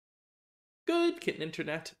Good kitten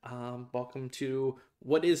internet. Welcome to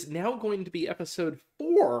what is now going to be episode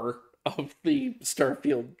 4 of the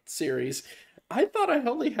Starfield series. I thought I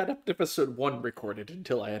only had up to episode 1 recorded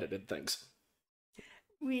until I edited things.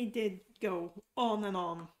 We did go on and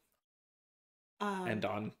on. And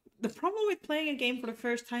on. The problem with playing a game for the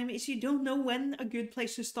first time is you don't know when a good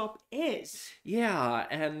place to stop is. Yeah,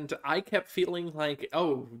 and I kept feeling like,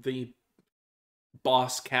 oh, the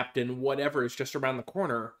boss, captain, whatever is just around the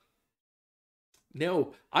corner.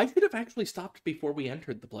 No, I should have actually stopped before we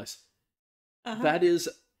entered the place. That is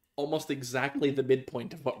almost exactly the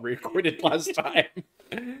midpoint of what we recorded last time.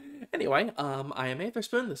 Anyway, I am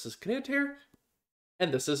Aetherspoon, this is Knut here,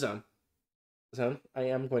 and this is Zone. Zone, I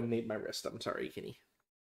am going to need my wrist, I'm sorry, Kenny.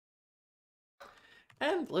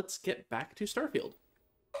 And let's get back to Starfield.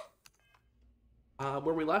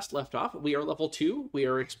 Where we last left off, we are level 2, we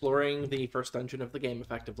are exploring the first dungeon of the game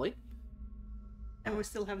effectively. And we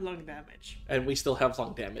still have lung damage. And we still have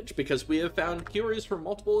lung damage, because we have found cures for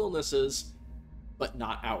multiple illnesses, but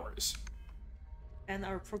not ours. And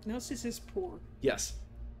our prognosis is poor. Yes.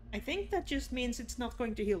 I think that just means it's not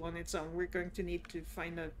going to heal on its own. We're going to need to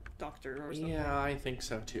find a doctor or something. Yeah, I think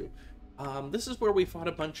so too. This is where we fought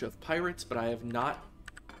a bunch of pirates, but I have not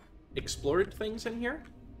explored things in here.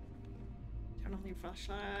 Turn on your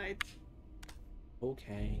flashlight.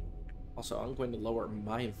 Okay. Also, I'm going to lower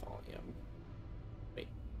my volume. Wait.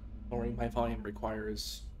 Lowering my volume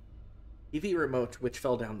requires TV remote, which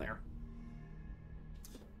fell down there.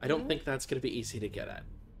 I don't think that's going to be easy to get at.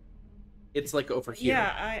 It's like over here.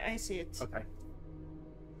 Yeah, I see it.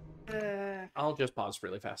 Okay. I'll just pause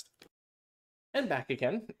really fast. And back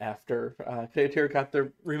again after Knut got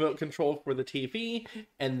the remote control for the TV,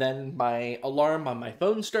 and then my alarm on my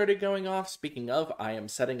phone started going off. Speaking of, I am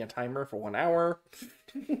setting a timer for 1 hour.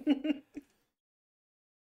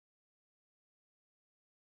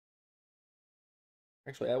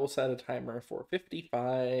 Actually, I will set a timer for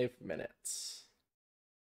 55 minutes.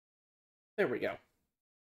 There we go.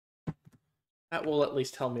 That will at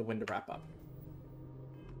least tell me when to wrap up.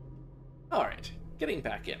 Alright, getting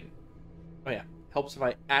back in. Oh yeah, helps if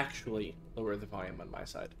I actually lower the volume on my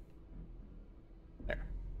side. There.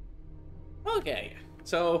 Okay,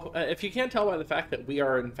 so if you can't tell by the fact that we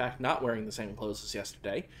are in fact not wearing the same clothes as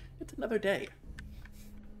yesterday, it's another day.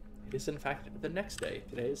 It is in fact the next day.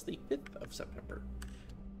 Today is the 5th of September.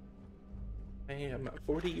 I am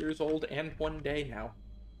 40 years old and 1 day now.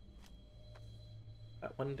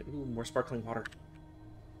 Ooh, more sparkling water.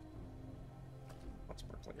 Not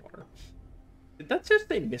sparkling water. Did that just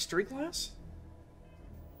say mystery glass?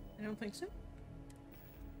 I don't think so.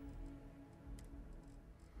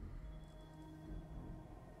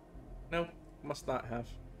 No, must not have.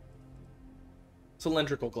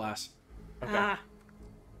 Cylindrical glass. Okay.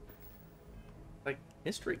 Like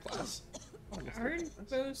mystery glass. Aren't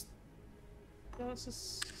those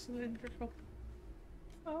glasses cylindrical?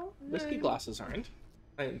 Oh, Whiskey glasses aren't.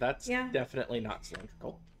 That's definitely not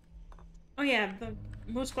cylindrical. Oh yeah,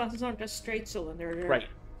 most glasses aren't a straight cylinder. They're right.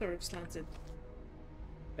 Sort of slanted.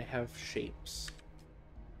 They have shapes.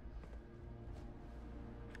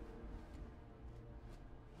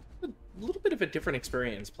 A little bit of a different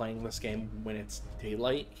experience playing this game when it's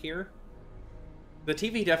daylight here. The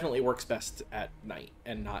TV definitely works best at night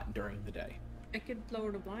and not during the day. I could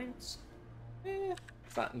lower the blinds.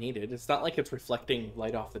 It's not needed. It's not like it's reflecting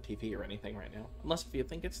light off the TV or anything right now. Unless if you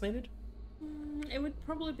think it's needed. It would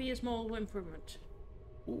probably be a small improvement.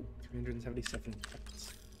 Ooh, 377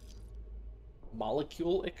 seconds.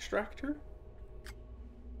 Molecule extractor?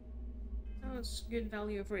 That was good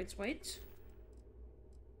value for its weight.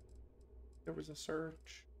 There was a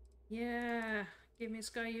surge. Yeah, give me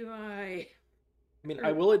Sky UI. I mean,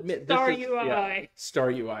 I will admit this Star is... UI. Yeah, Star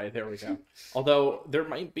UI, there we go. Although, there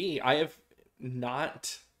might be... I have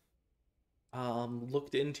not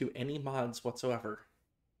looked into any mods whatsoever.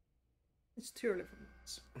 It's too early for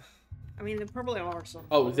mods. I mean, there probably are some.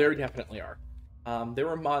 Oh, there definitely are. There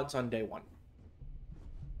were mods on day 1.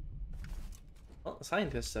 Well, the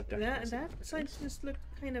scientists have definitely... That scientist looked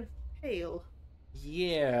kind of pale.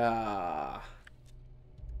 Yeah.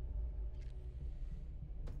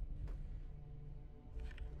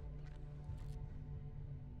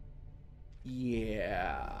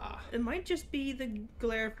 Yeah. It might just be the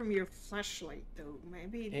glare from your flashlight, though.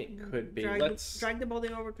 Maybe it could be. Drag the body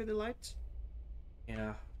over to the light.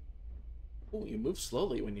 Yeah. Oh, you move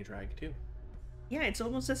slowly when you drag too. Yeah, it's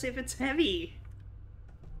almost as if it's heavy.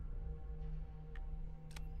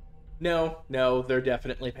 No, they're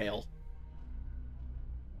definitely pale.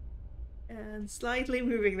 And slightly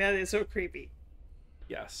moving. That is so creepy.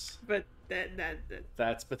 Yes. But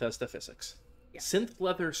That's Bethesda physics. Yeah. Synth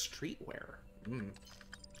leather streetwear. Mm.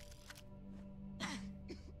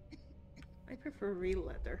 I prefer real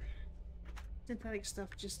leather. Synthetic stuff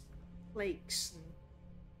just flakes. And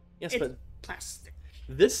Yes, it's but plastic.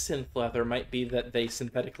 this synth leather might be that they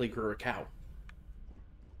synthetically grew a cow.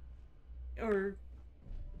 Or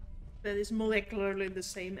that is molecularly the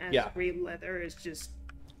same as Yeah. real leather. It's just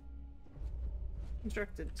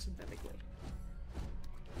constructed synthetically.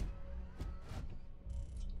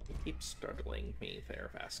 You keep startling me there,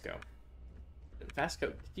 Vasco. Vasco,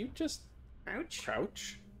 did you just Ouch.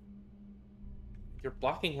 crouch? You're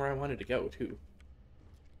blocking where I wanted to go, too.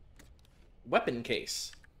 Weapon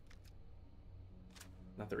case.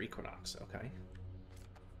 Another Equinox, okay.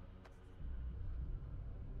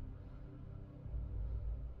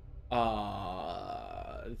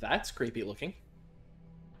 That's creepy looking.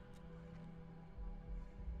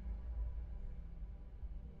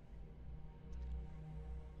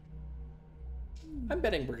 I'm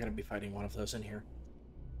betting we're going to be fighting one of those in here.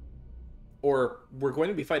 Or we're going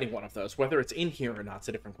to be fighting one of those. Whether it's in here or not is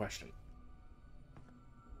a different question.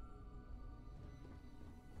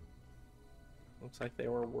 Looks like they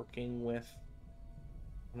were working with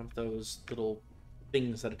one of those little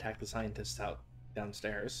things that attack the scientists out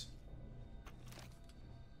downstairs.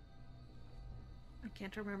 I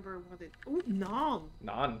can't remember what it. Oh, naan.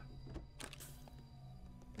 Naan.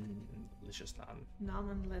 Delicious naan.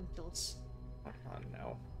 Naan and lentils. Not naan,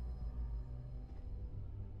 no.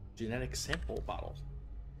 Genetic sample bottle.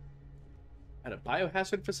 At a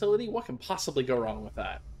biohazard facility? What can possibly go wrong with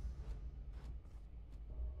that?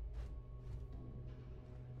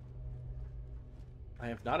 I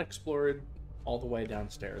have not explored all the way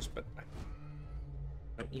downstairs, but I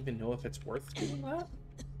don't even know if it's worth doing that.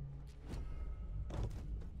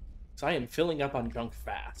 So I am filling up on junk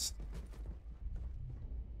fast.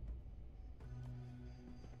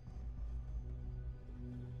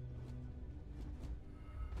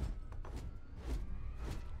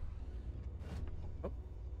 Oh.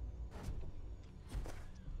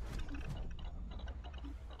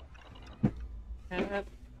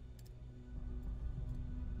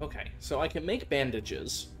 Okay, so I can make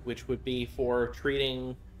bandages, which would be for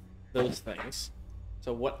treating those things.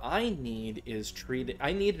 So what I need is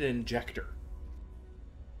I need an injector.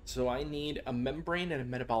 So I need a membrane and a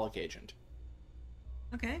metabolic agent.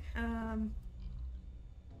 Okay.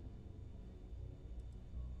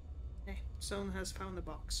 Okay. Someone has found the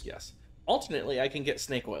box. Yes. Alternately, I can get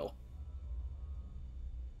snake oil.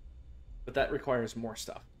 But that requires more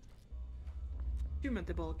stuff. 2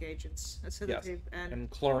 metabolic agents. A sedative And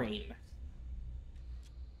chlorine.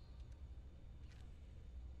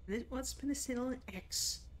 What's penicillin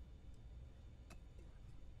X?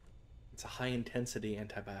 It's a high-intensity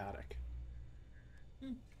antibiotic.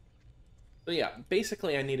 Hmm. So yeah,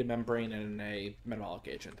 basically I need a membrane and a metabolic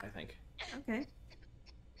agent, I think. Okay.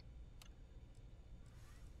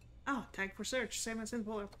 Oh, tag for search. Same as in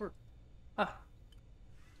Polar Port. Ah.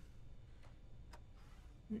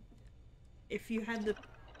 If you had the...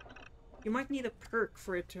 You might need a perk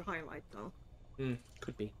for it to highlight, though.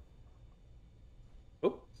 Could be.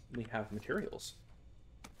 Oh, we have materials.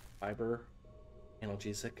 Fiber,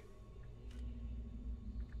 analgesic.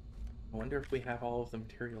 I wonder if we have all of the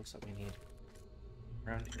materials that we need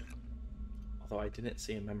around here. Although I didn't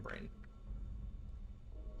see a membrane.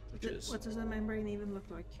 Which is... What does a membrane even look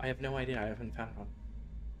like? I have no idea. I haven't found one.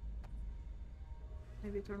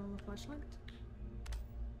 Maybe turn on the flashlight?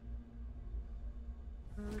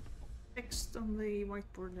 Text on the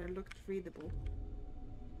whiteboard there looked readable.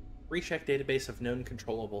 Recheck database of known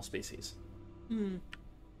controllable species. Hmm.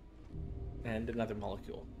 And another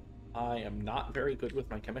molecule. I am not very good with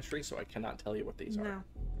my chemistry, so I cannot tell you what these are.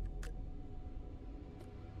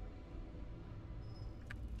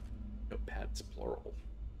 Notepads, plural.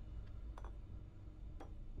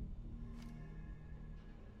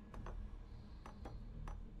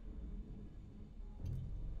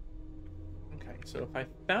 Okay, so if I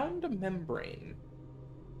found a membrane...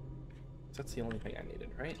 That's the only thing I needed,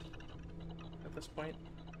 right? At this point?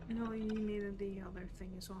 No, you needed the other thing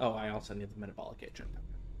as well. Oh, I also need the metabolic agent.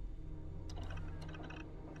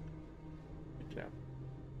 Yeah.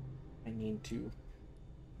 I need to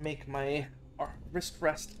make my wrist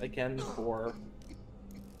rest again for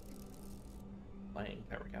playing.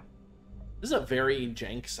 There we go. This is a very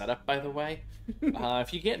jank setup, by the way.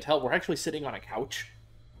 If you can't tell, we're actually sitting on a couch,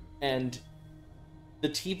 and the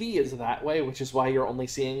TV is that way, which is why you're only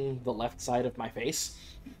seeing the left side of my face.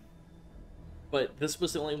 But this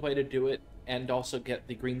was the only way to do it, and also get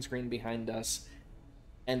the green screen behind us,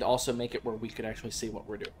 and also make it where we could actually see what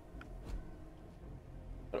we're doing.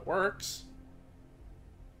 But it works.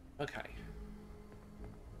 Okay.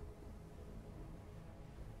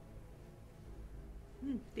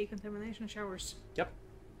 Decontamination showers. Yep.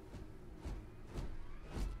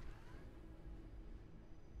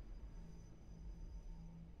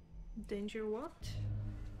 Danger what?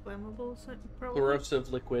 Flammables, probably?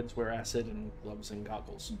 Corrosive liquids, wear acid, and gloves and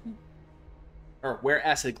goggles. Or wear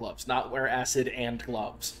acid gloves, not wear acid and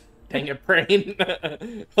gloves. Dang it, brain.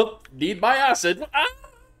 Need my acid. Ah!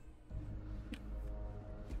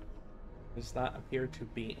 Does not appear to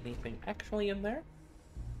be anything actually in there.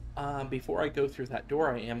 Before I go through that door,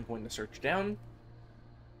 I am going to search down.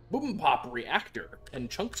 Boom Pop Reactor and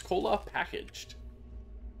Chunks Cola packaged.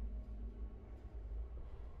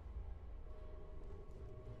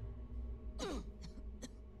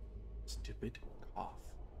 Stupid cough.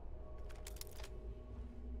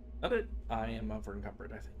 Oh, But I am over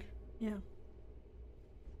encumbered, I think. yeah.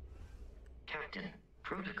 Captain,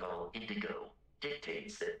 Protocol Indigo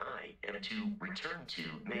dictates that I am to return to.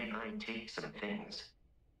 May I take some things?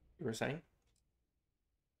 You were saying?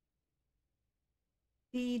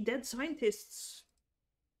 The dead scientists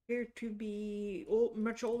appear to be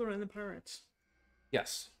much older than the pirates.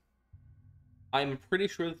 Yes. I'm pretty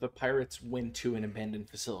sure that the pirates went to an abandoned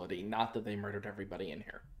facility, not that they murdered everybody in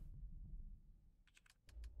here.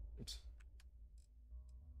 Oops.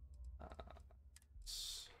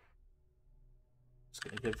 Just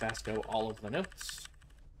gonna give Vasco all of the notes.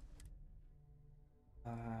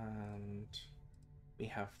 And we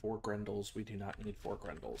have 4 Grendels. We do not need 4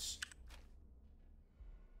 Grendels.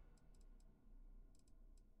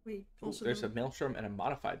 We Ooh, also there's a don't- Maelstrom and a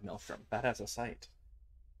modified Maelstrom. That has a sight.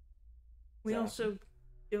 we So- also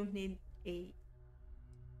don't need a.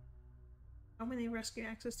 How many rescue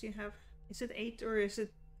access do you have? Is it 8 or is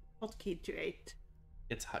it hotkeyed to 8?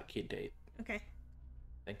 It's hotkey date, Okay.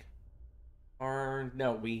 I think. Or,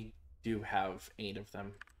 no, we do have 8 of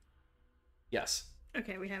them. Yes.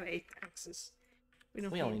 Okay, we have 8 access. We don't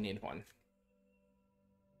We need... only need 1.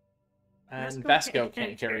 And Vasco Vasco can't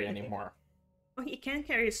can't carry carry anything. anymore. Oh, he can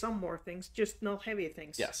carry some more things, just not heavy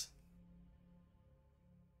things. Yes.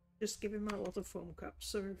 Just give him a lot of foam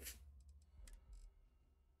cups or...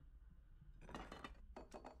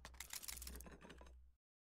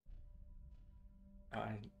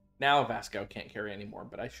 Now Vasco can't carry anymore,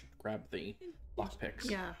 but I should grab the lockpicks.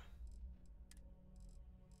 Yeah.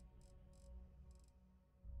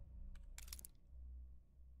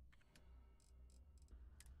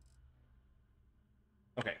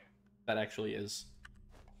 Okay. That actually is...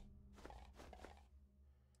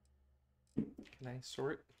 Can I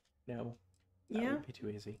sort? No. That Yeah. would be too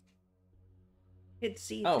easy.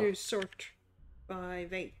 It's either Oh. sort by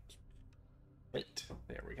weight. Wait.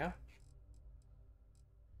 There we go.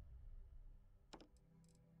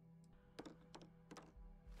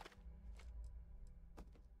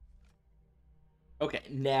 Okay,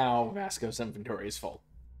 now Vasco's inventory is full.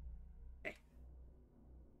 Okay.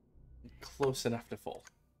 Close enough to full.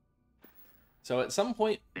 So at some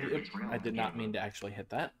point, I did not mean to actually hit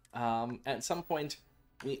that. At some point,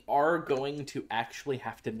 we are going to actually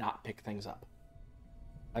have to not pick things up.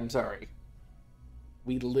 I'm sorry.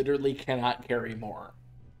 We literally cannot carry more.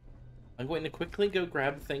 I'm going to quickly go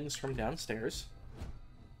grab things from downstairs.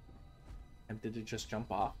 Tempted to just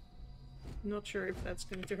jump off. Not sure if that's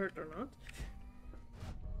going to hurt or not.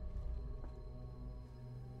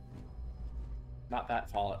 Not that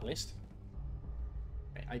fall, at least.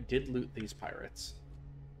 Okay, I did loot these pirates.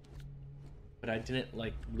 But I didn't,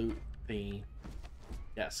 like, loot the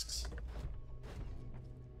desks.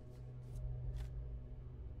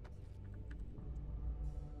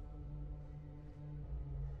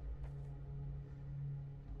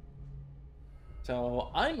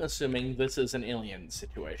 So, I'm assuming this is an alien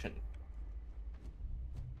situation.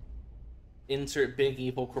 Insert big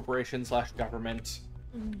evil corporation / government.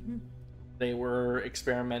 Mm-hmm. They were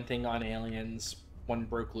experimenting on aliens. One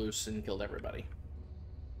broke loose and killed everybody.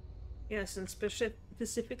 Yes, and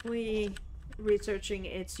specifically researching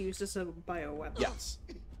its use as a bioweapon. Yes.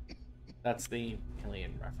 That's the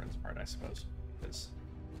alien reference part, I suppose. Is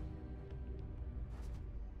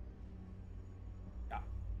yeah.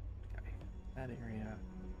 Okay. That area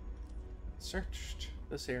searched.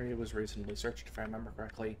 This area was reasonably searched, if I remember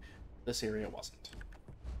correctly. This area wasn't.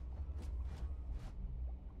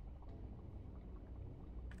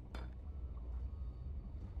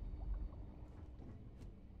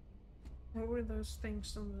 What were those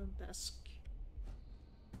things on the desk?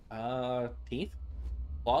 Teeth?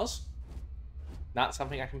 Claws? Not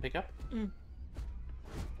something I can pick up?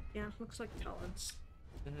 Yeah, looks like talons.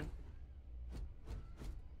 Mm-hmm.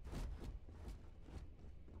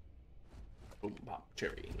 Boom, pop,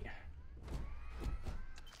 cherry.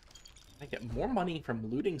 I get more money from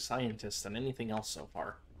looting scientists than anything else so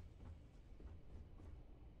far.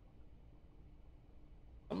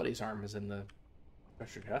 somebody's arm is in the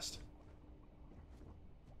treasure chest.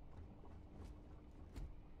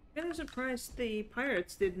 I'm surprised the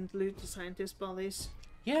pirates didn't loot the scientist bodies.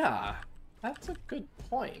 Yeah, that's a good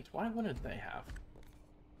point. Why wouldn't they have?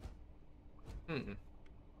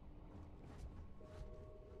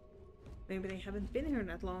 Maybe they haven't been here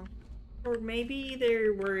that long. Or maybe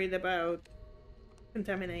they're worried about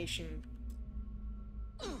contamination.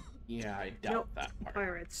 Yeah, I doubt that part.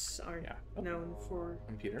 Pirates are known for...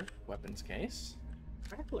 Computer, weapons case.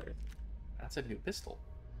 Crackler. That's a new pistol.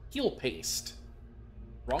 Heal paste.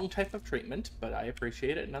 Wrong type of treatment, but I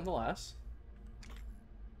appreciate it nonetheless.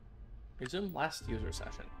 Resume last user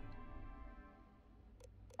session.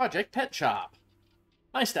 Project Pet Shop.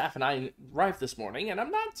 My staff and I arrived this morning, and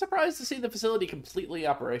I'm not surprised to see the facility completely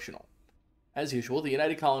operational. As usual, the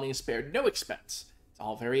United Colonies spared no expense. It's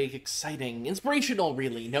all very exciting, inspirational,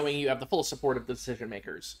 really, knowing you have the full support of the decision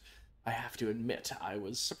makers. I have to admit, I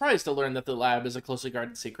was surprised to learn that the lab is a closely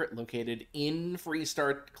guarded secret located in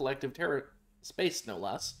Freestar Collective Terror space, no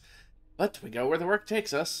less. But we go where the work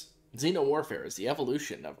takes us. Xeno-warfare is the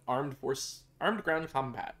evolution of armed ground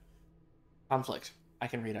combat. Conflict. I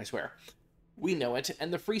can read, I swear. We know it,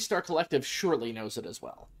 and the Freestar Collective surely knows it as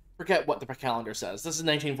well. Forget what the calendar says. This is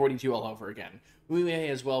 1942 all over again. We may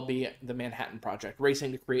as well be the Manhattan Project,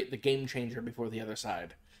 racing to create the game changer before the other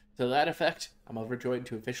side. To that effect, I'm overjoyed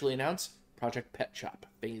to officially announce Project Pet Shop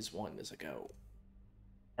Phase 1 is a go.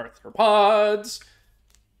 Arthropods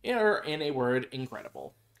are, in a word,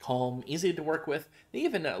 incredible. Calm, easy to work with, they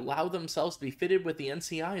even allow themselves to be fitted with the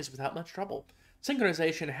NCIs without much trouble.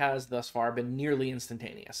 Synchronization has thus far been nearly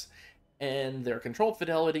instantaneous, and their control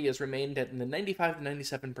fidelity has remained at the 95 to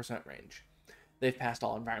 97% range. They've passed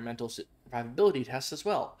all environmental survivability tests as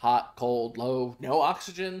well. Hot, cold, low, no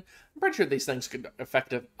oxygen. I'm pretty sure these things could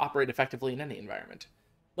operate effectively in any environment.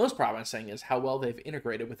 Most promising is how well they've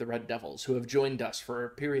integrated with the Red Devils, who have joined us for a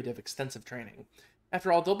period of extensive training.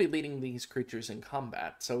 After all, they'll be leading these creatures in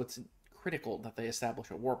combat, so it's critical that they establish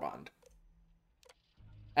a war bond.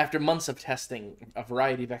 After months of testing a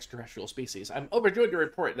variety of extraterrestrial species, I'm overjoyed to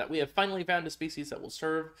report that we have finally found a species that will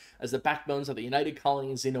serve as the backbones of the United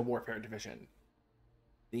Colonies Xeno-warfare division.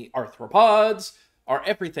 The arthropods are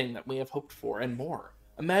everything that we have hoped for and more.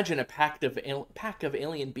 Imagine a pack of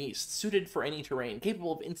alien beasts suited for any terrain,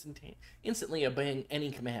 capable of instantly obeying any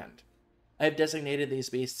command. I have designated these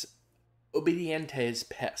beasts Obedientes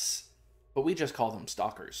Pes, but we just call them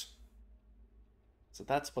stalkers. So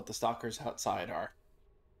that's what the stalkers outside are.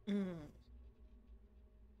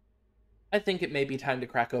 I think it may be time to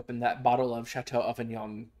crack open that bottle of Chateau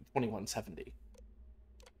Avignon 2170.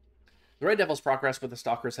 The Red Devil's progress with the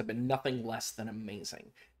Stalkers have been nothing less than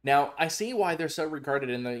amazing. Now, I see why they're so regarded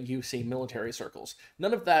in the UC military circles.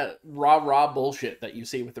 None of that rah-rah bullshit that you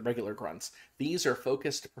see with the regular grunts. These are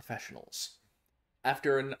focused professionals.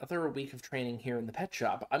 After another week of training here in the pet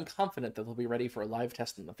shop, I'm confident that they'll be ready for a live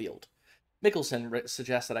test in the field. Mickelson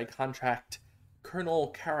suggests that I contract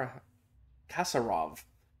Colonel Kasarov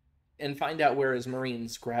and find out where his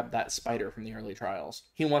Marines grabbed that spider from the early trials.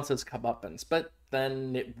 He wants his comeuppance, but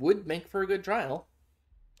then it would make for a good trial.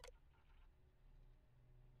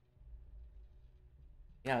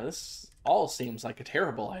 Yeah, this all seems like a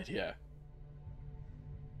terrible idea.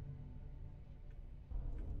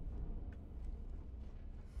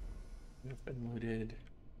 We've been looted.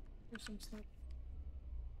 There's some stuff.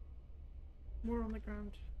 More on the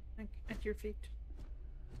ground, like at your feet.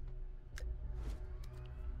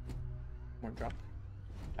 More drop.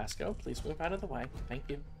 Pasco, please move out of the way. Thank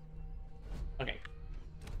you. Okay.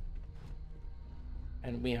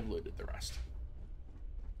 And we have looted the rest.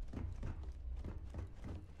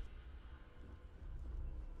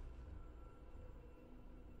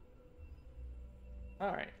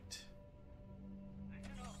 Alright.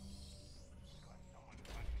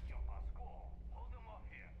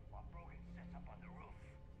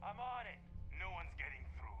 I'm on it. No one's getting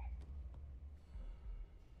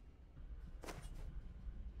through.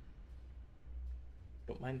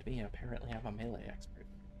 Don't mind me, apparently I'm a melee expert.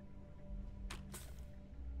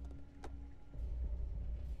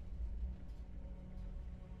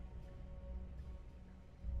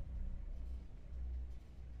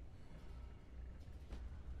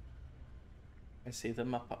 I see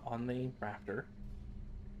them up on the rafter.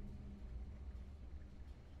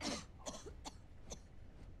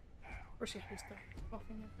 Or she has the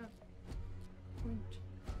coughing at that point.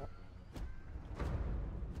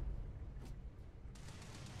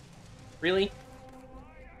 Really?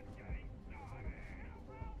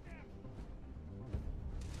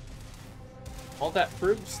 Well, that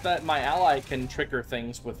proves that my ally can trigger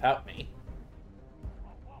things without me.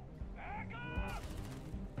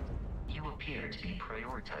 appear to be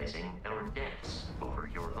prioritizing our deaths over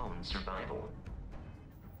your own survival.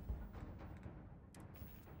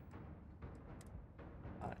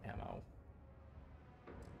 Ammo.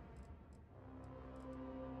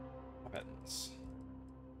 Weapons.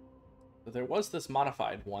 So there was this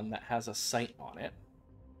modified one that has a sight on it.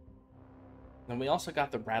 Then we also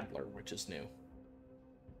got the Rattler, which is new.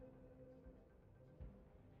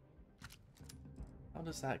 How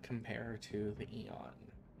does that compare to the Eon?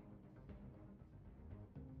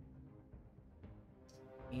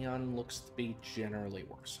 Eon looks to be generally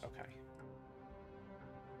worse. Okay.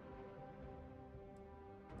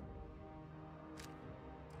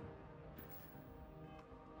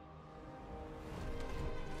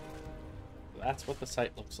 That's what the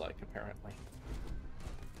site looks like, apparently.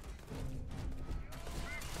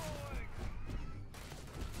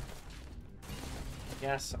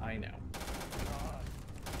 Yes, I know.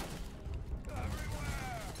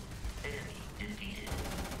 Enemy defeated.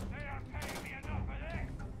 They aren't paying me enough for this.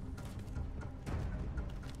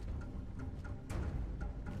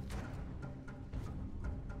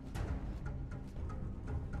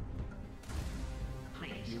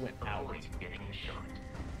 Please You went out. avoid getting shot.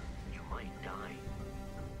 You might die.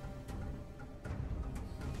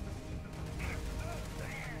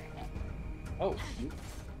 Oh, you...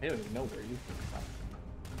 I don't even know where you came from.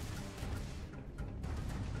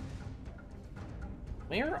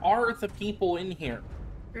 Where are the people in here?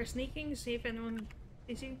 You're sneaking, see if anyone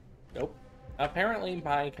sees you. Nope. Apparently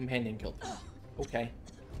my companion killed them. Okay.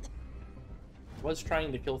 Was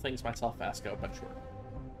trying to kill things myself, Vasco, but sure.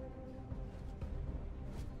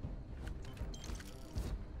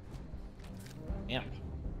 Amp.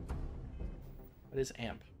 What is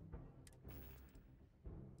amp?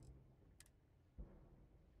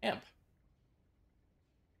 Amp.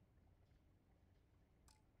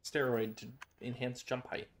 Steroid to enhance jump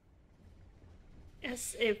height.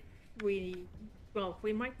 Yes, if we... Well,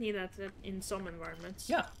 we might need that in some environments.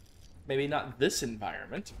 Yeah. Maybe not this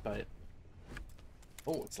environment, but...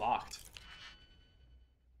 Oh, it's locked.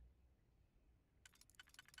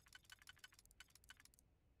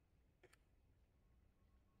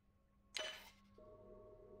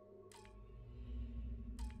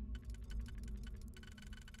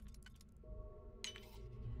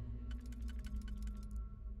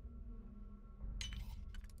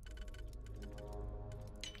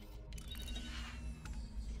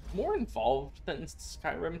 More involved than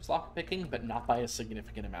Skyrim's lockpicking, but not by a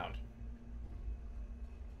significant amount.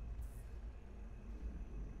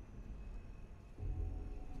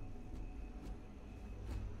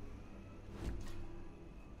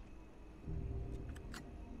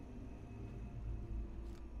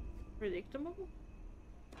 Predictable?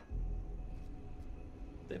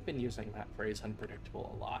 They've been using that phrase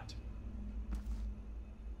unpredictable a lot.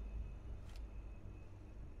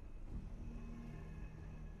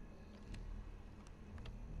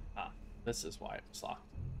 This is why it was locked.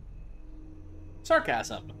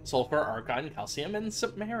 Sarcasm. Sulfur, argon, calcium, and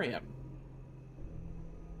samarium.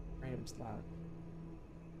 Samarium's not...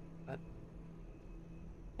 That...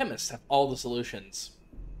 Chemists have all the solutions.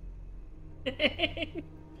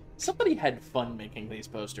 Somebody had fun making these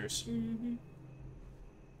posters. Mm-hmm.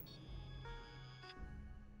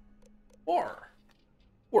 War.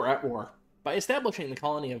 We're at war. By establishing the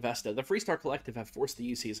colony of Vesta, the Freestar Collective have forced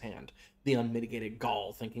the UC's hand. The unmitigated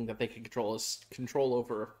gall, thinking that they could control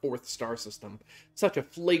over a fourth star system. Such a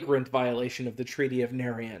flagrant violation of the Treaty of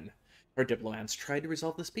Narian. Our diplomats tried to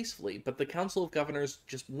resolve this peacefully, but the Council of Governors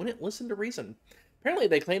just wouldn't listen to reason. Apparently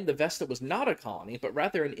they claimed the Vesta was not a colony, but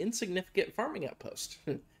rather an insignificant farming outpost.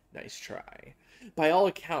 Nice try. By all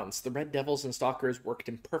accounts, the Red Devils and Stalkers worked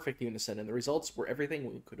in perfect unison, and the results were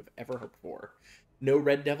everything we could have ever hoped for. No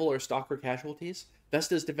Red Devil or Stalker casualties.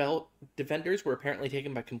 Vesta's defenders were apparently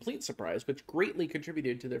taken by complete surprise, which greatly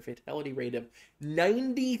contributed to their fatality rate of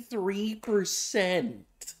 93%.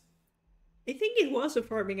 I think it was a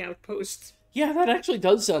farming outpost. Yeah, that actually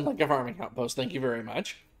does sound like a farming outpost, thank you very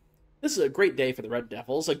much. This is a great day for the Red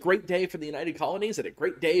Devils, a great day for the United Colonies, and a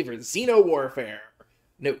great day for xeno-warfare.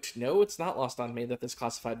 Note, no, it's not lost on me that this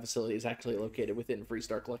classified facility is actually located within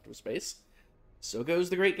Freestar Collective space. So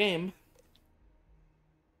goes the great game.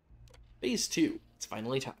 Phase 2. It's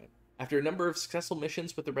finally time. After a number of successful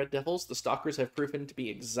missions with the Red Devils, the Stalkers have proven to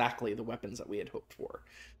be exactly the weapons that we had hoped for.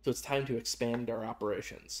 So it's time to expand our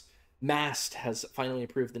operations. MAST has finally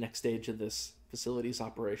approved the next stage of this facility's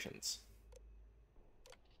operations.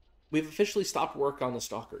 We've officially stopped work on the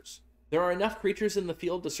Stalkers. There are enough creatures in the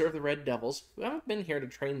field to serve the Red Devils, who haven't been here to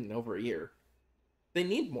train in over a year. If they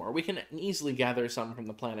need more, we can easily gather some from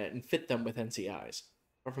the planet and fit them with NCIs.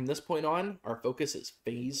 But from this point on, our focus is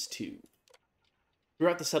Phase 2.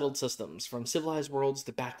 Throughout the settled systems, from civilized worlds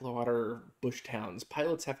to backwater bush towns,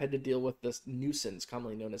 pilots have had to deal with this nuisance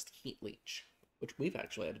commonly known as the heat leech, which we've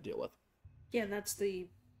actually had to deal with. Yeah, that's the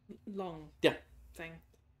long Yeah. thing.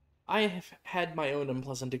 I have had my own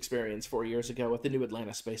unpleasant experience 4 years ago at the New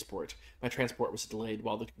Atlanta spaceport. My transport was delayed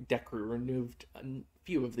while the deck crew removed a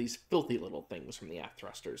few of these filthy little things from the aft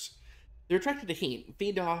thrusters. They're attracted to heat,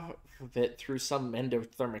 feed off of it through some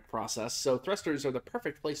endothermic process, so thrusters are the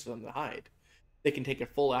perfect place for them to hide. They can take a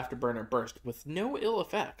full afterburner burst with no ill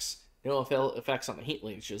effects. No ill effects on the heat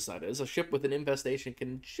leeches, that is. A ship with an infestation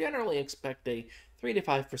can generally expect a 3 to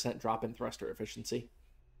 5% drop in thruster efficiency.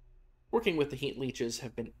 Working with the heat leeches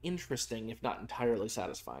have been interesting, if not entirely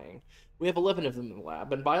satisfying. We have 11 of them in the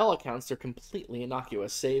lab, and by all accounts they're completely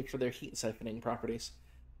innocuous, save for their heat siphoning properties.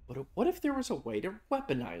 But what if there was a way to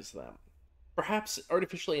weaponize them? Perhaps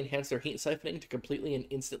artificially enhance their heat siphoning to completely and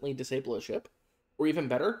instantly disable a ship? Or even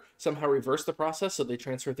better, somehow reverse the process so they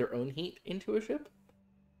transfer their own heat into a ship?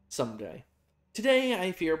 Someday. Today,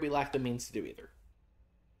 I fear we lack the means to do either.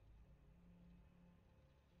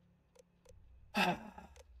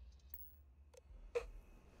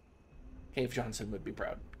 Cave Johnson would be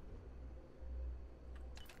proud.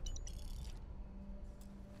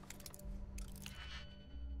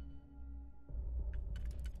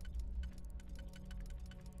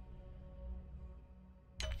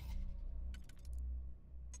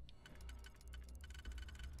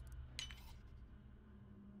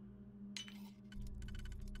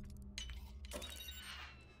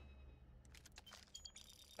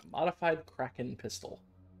 A modified Kraken pistol.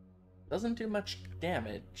 Doesn't do much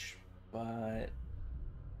damage, but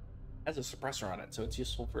has a suppressor on it, so it's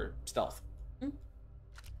useful for stealth.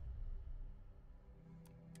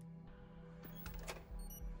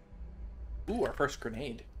 Ooh, our first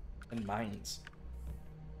grenade. And mines.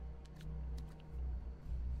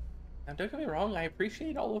 Now, don't get me wrong, I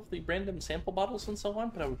appreciate all of the random sample bottles and so on,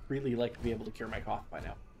 but I would really like to be able to cure my cough by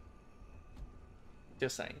now.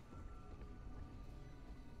 Just saying.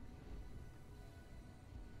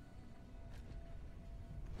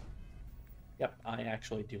 Yep, I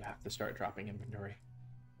actually do have to start dropping inventory.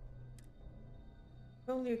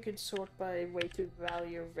 Well, you could sort by weight to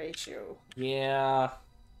value ratio. Yeah,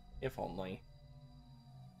 if only.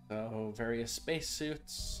 So, various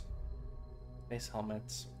spacesuits, space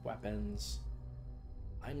helmets, weapons.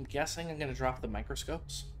 I'm guessing I'm going to drop the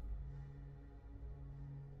microscopes.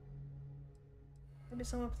 Maybe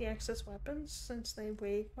some of the excess weapons, since they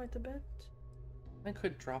weigh quite a bit. I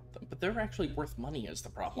could drop them, but they're actually worth money is the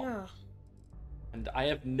problem. Yeah. And I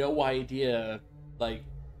have no idea, like,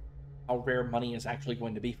 how rare money is actually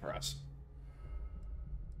going to be for us.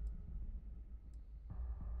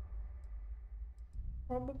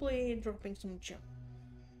 Probably dropping some junk.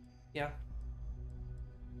 Yeah.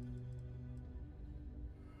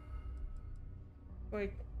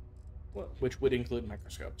 Like, what? Which would include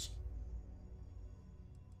microscopes.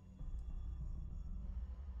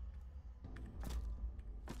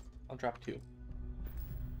 I'll drop 2.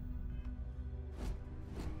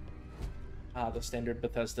 The standard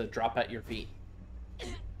Bethesda drop at your feet.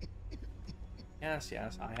 Yes,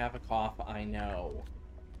 I have a cough, I know.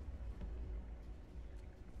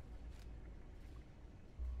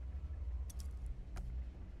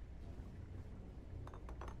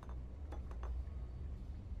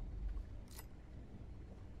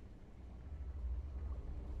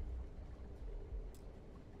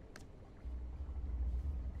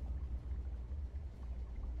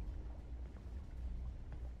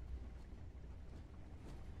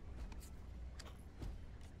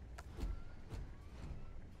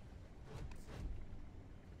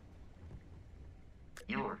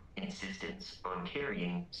 Your insistence on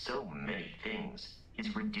carrying so many things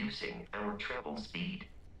is reducing our travel speed.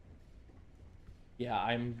 Yeah,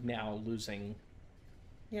 I'm now losing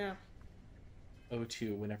Yeah.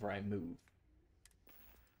 O2 whenever I move.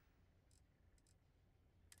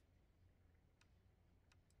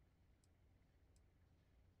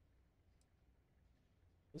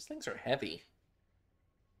 Those things are heavy.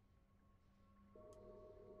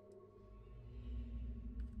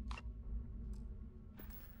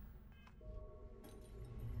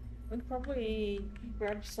 I'd probably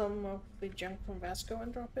grab some of the junk from Vasco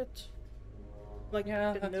and drop it. Like,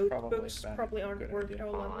 Yeah, the that's notebooks probably probably a aren't good worth idea.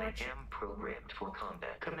 all that While I much. am programmed for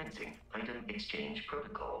combat, commencing item exchange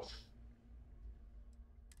protocols.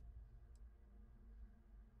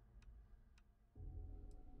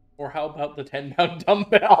 Or how about the 10-pound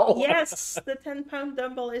dumbbell? Yes! The 10-pound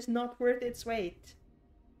dumbbell is not worth its weight.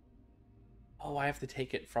 Oh, I have to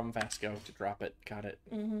take it from Vasco to drop it. Got it.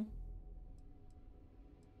 Mm-hmm.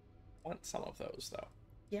 Want some of those, though.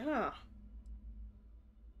 Yeah.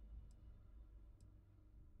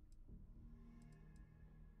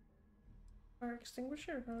 Fire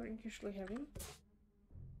extinguisher, I don't usually have him.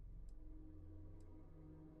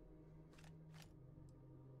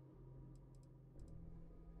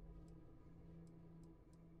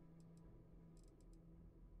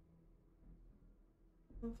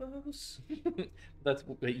 Those. That's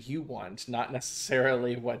what you want, not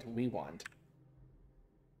necessarily what we want.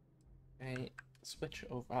 Okay, switch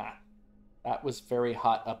over. Ah, that was very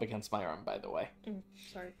hot up against my arm, by the way.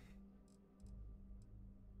 Sorry.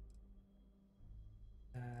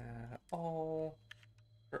 All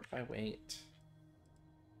hurt by weight.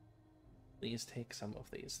 Please take some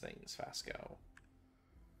of these things, Fasco.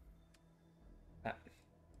 Ah.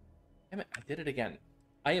 Damn it, I did it again.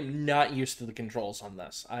 I am not used to the controls on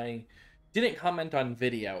this. I didn't comment on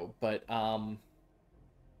video, but I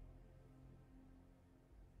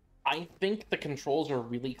think the controls are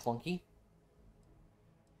really clunky.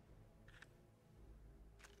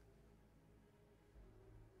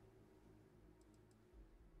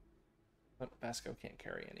 But Vasco can't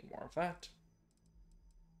carry any more of that.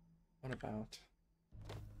 What about...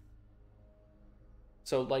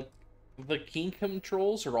 So, like, the key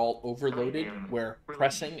controls are all overloaded, where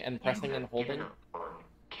pressing and holding... on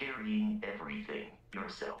carrying everything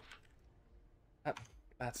yourself.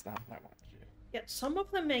 That's not what I want to do. Yeah, some of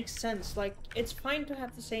them make sense. Like, it's fine to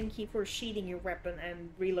have the same key for sheathing your weapon and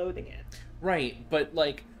reloading it. Right, but,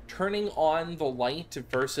 like, turning on the light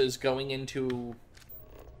versus going into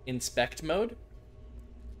inspect mode,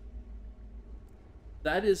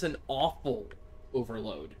 that is an awful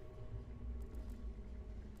overload.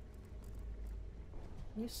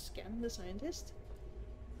 Can you scan the scientist?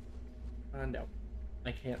 No,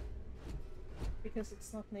 I can't. Because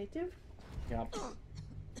it's not native? Yeah.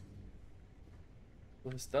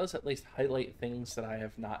 This does at least highlight things that I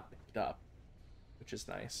have not picked up, which is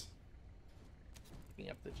nice. Picking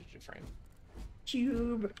up the digiframe.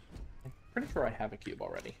 Cube! I'm pretty sure I have a cube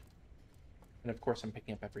already. And of course I'm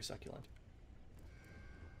picking up every succulent.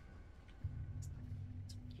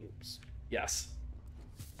 Cubes. Yes.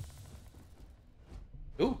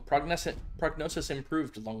 Ooh, prognosis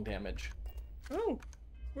improved lung damage. Oh,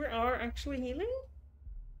 we are actually healing?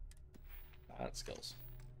 Not skills.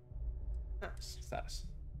 Nice. Status.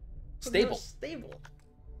 So Stable. we're stable.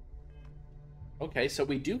 Okay, so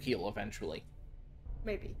we do heal eventually.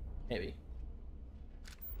 Maybe. Maybe.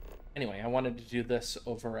 Anyway, I wanted to do this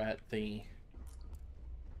over at the...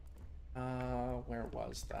 where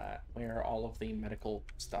was that? Where all of the medical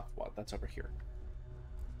stuff was. That's over here.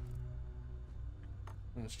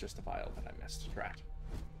 It was just a vial that I missed. Drat.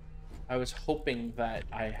 I was hoping that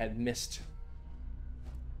I had missed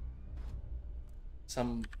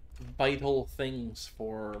some vital things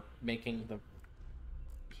for making the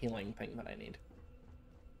healing thing that I need.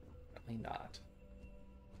 Apparently not.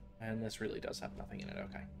 And this really does have nothing in it.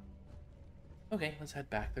 Okay. Okay, let's head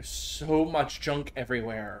back. There's so much junk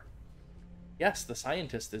everywhere. Yes, the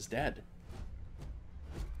scientist is dead.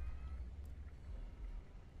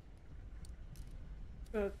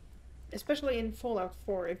 But especially in Fallout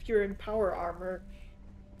 4, if you're in power armor,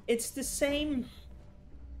 it's the same,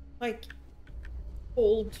 like,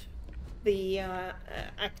 hold the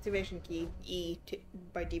activation key, E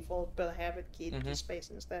by default, but I have it keyed to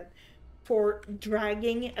space instead, for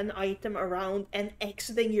dragging an item around and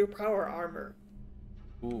exiting your power armor.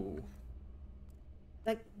 Ooh.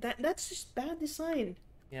 Like, that's just bad design.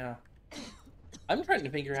 Yeah. I'm trying to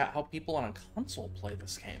figure out how people on a console play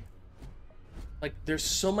this game. Like, there's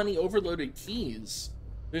so many overloaded keys.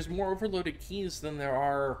 There's more overloaded keys than there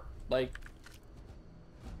are, like,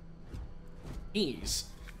 keys.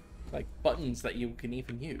 Like, buttons that you can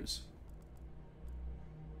even use.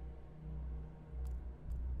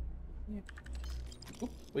 Yeah. Oop,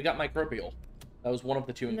 we got microbial. That was one of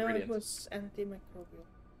the two ingredients. No, it was antimicrobial.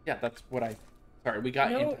 Yeah, that's what I... Sorry, we got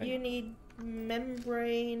No, you need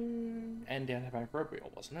membrane... and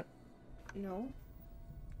antimicrobial, wasn't it? No.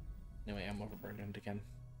 Anyway, I'm overburdened again.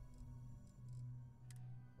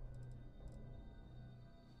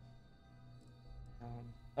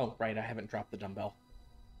 Oh, right, I haven't dropped the dumbbell.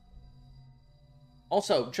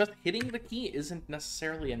 Also, just hitting the key isn't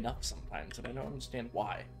necessarily enough sometimes, and I don't understand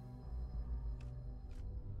why.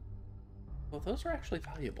 Well, those are actually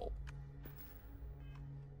valuable.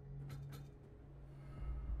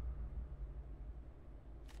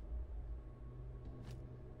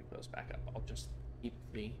 Pick those back up. I'll just keep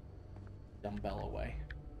the dumbbell away.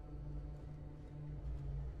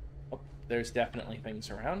 Oh, there's definitely things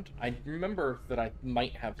around. I remember that I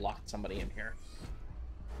might have locked somebody in here.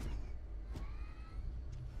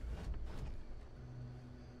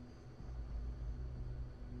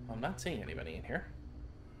 I'm not seeing anybody in here.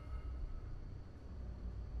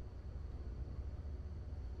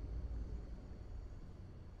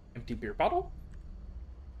 Empty beer bottle?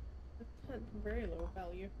 That's a very low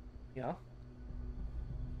value. Yeah.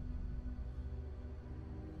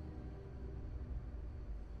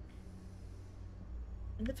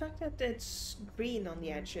 And the fact that it's green on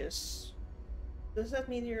the edges, does that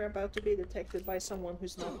mean you're about to be detected by someone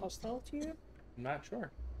who's not hostile to you? I'm not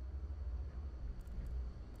sure.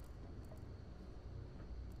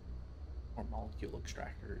 Or molecule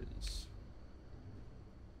extractors.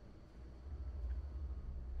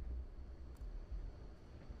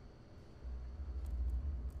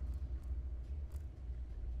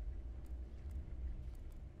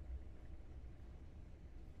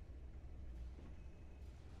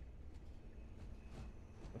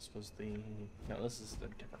 This was the... No, this is the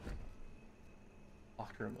different room.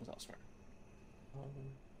 Locked room was elsewhere.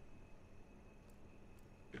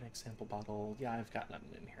 Good example bottle. Yeah, I've got nothing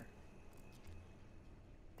in here.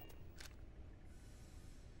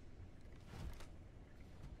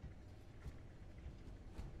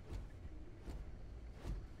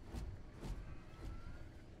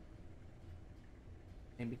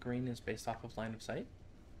 Maybe green is based off of line of sight.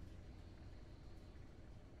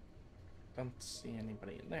 Don't see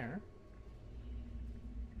anybody in there.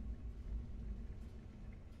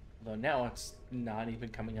 Although now it's not even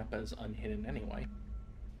coming up as unhidden anyway.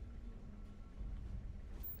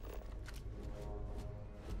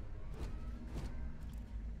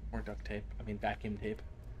 More duct tape. I mean vacuum tape.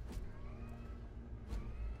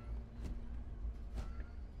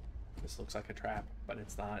 This looks like a trap, but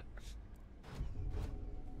it's not.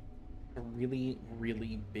 A really,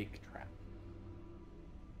 really big trap.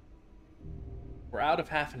 We're out of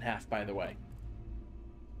half and half, by the way.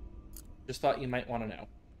 Just thought you might want to know.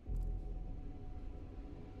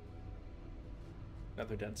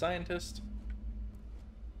 Another dead scientist.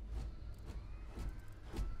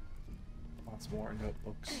 Lots more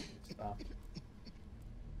notebooks and stuff.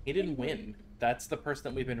 He didn't win. That's the person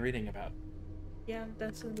that we've been reading about. Yeah,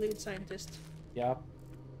 that's the lead scientist. Yep.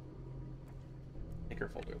 Take her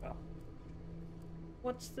folder, though.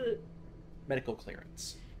 What's the... Medical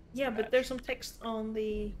clearance. Yeah, but there's some text on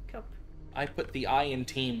the cup. I put the I in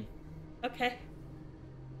team. Okay.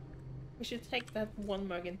 We should take that one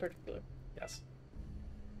mug in particular. Yes.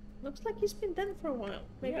 Looks like he's been dead for a while.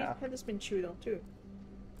 Maybe Yeah. his head has been chewed on too.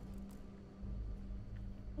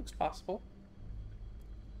 Looks possible.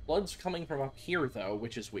 Blood's coming from up here, though,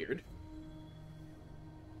 which is weird.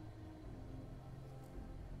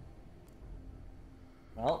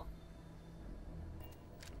 Well.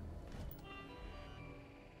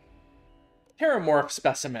 Terrormorph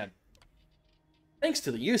specimen. Thanks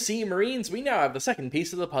to the UC Marines, we now have the second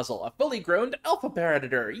piece of the puzzle, a fully grown alpha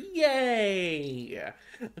predator. Yay!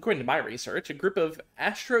 According to my research, a group of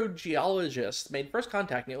astrogeologists made first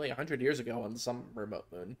contact nearly 100 years ago on some remote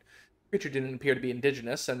moon. The creature didn't appear to be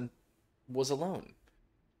indigenous and was alone.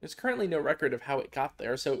 There's currently no record of how it got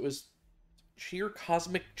there, so it was sheer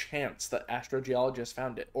cosmic chance that astrogeologists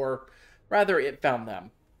found it, or rather, it found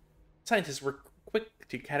them. Scientists were quick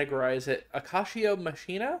to categorize it Akashio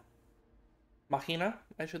Machina,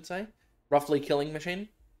 I should say. Roughly killing machine.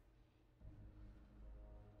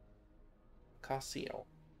 Casio.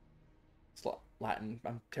 It's Latin.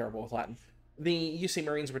 I'm terrible with Latin. The UC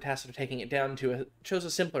Marines were tasked with taking it down to chose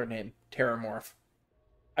a simpler name, Terrormorph.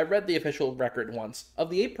 I read the official record once. Of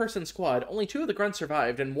the 8-person squad, only 2 of the grunts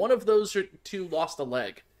survived, and one of those 2 lost a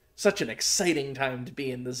leg. Such an exciting time to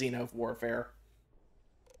be in the Xeno warfare.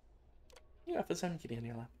 You have the sound kitty on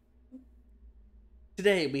your lap.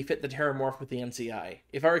 Today, we fit the Terrormorph with the NCI.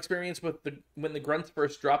 If our experience with when the grunts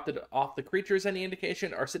first dropped it off the creature is any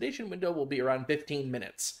indication, our sedation window will be around 15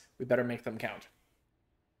 minutes. We better make them count.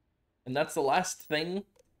 And that's the last thing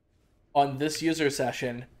on this user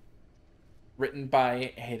session written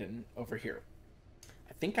by Hayden over here.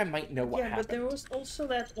 I think I might know what happened. Yeah, but there was also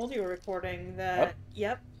that audio recording that... Oh.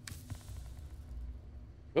 Yep.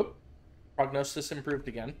 Oop. Prognosis improved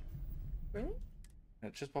again. Really?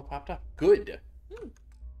 It just popped up. Good. It's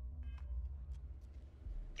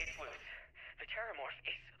loose. The Terrormorph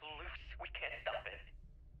is loose. We can't stop it.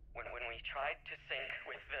 When we tried to sync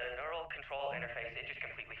with the neural control interface, it just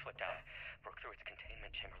completely flipped out. Broke through its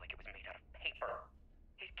containment chamber like it was made out of paper.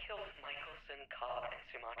 It killed Michelson, Cobb, and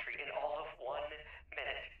Sumatri in all of 1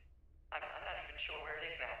 minute. I'm not even sure where it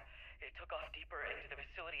is now. It took off deeper into the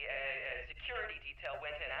facility. A security detail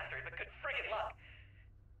went in after it, but good friggin' luck.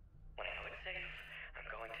 When I know it's safe, I'm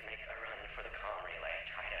going to make a run for the comm relay and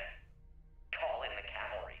try to call in the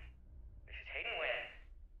cavalry. This is Hayden Wynn,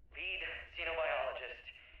 lead xenobiologist,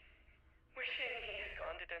 wishing he had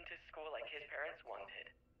gone to dentist school like his parents wanted.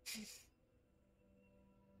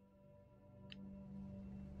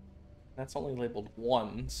 That's only labeled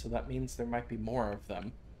 1, so that means there might be more of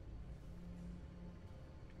them.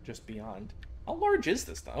 Just beyond. How large is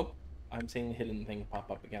this, though? I'm seeing the hidden thing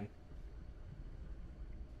pop up again.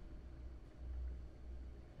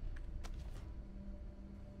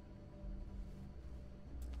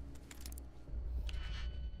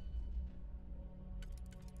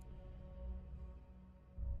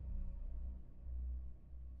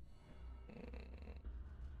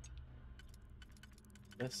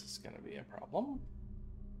 This is going to be a problem.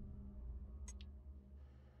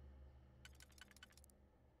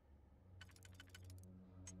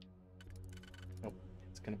 Nope,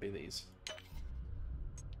 it's going to be these.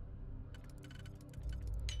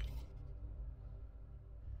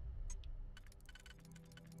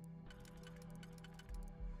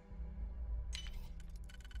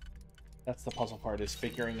 That's the puzzle part, is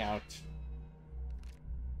figuring out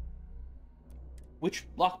which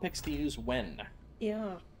lockpicks to use when.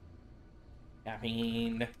 Yeah. I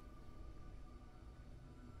mean...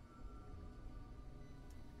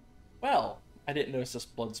 Well, I didn't notice this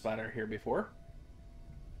blood splatter here before.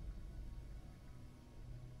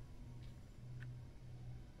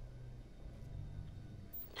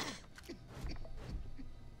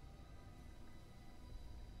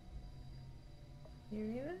 You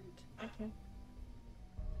hear it? Okay.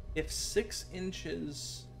 If 6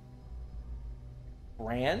 inches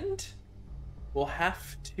grand, we'll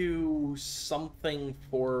have to something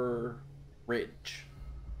for ridge.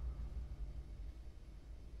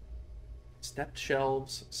 Stepped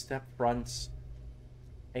shelves, step fronts,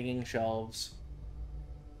 hanging shelves.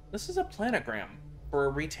 This is a planogram for a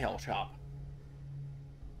retail shop.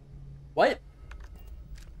 What?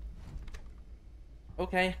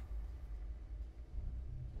 Okay.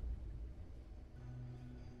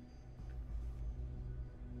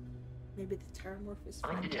 Maybe the Terrormorph is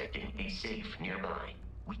I'm friendly. detecting a safe nearby.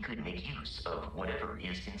 We could make use of whatever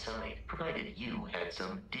is inside, provided you had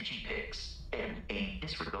some digipicks and a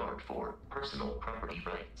disregard for personal property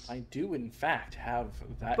rights. I do, in fact, have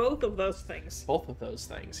that. Both of those things. Both of those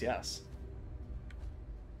things, yes.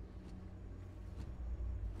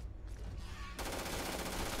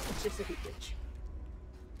 It's just a heat glitch.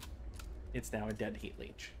 It's now a dead heat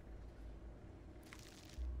leech.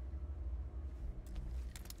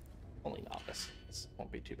 Only novice. This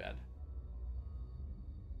won't be too bad.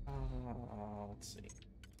 Let's see.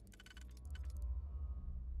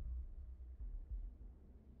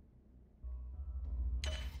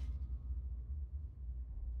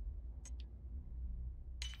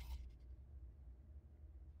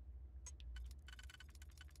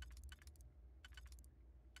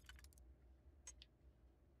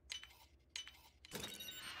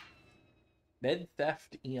 Med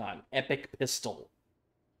Theft Eon Epic Pistol.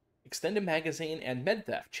 Extended magazine and med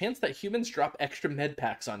theft. Chance that humans drop extra med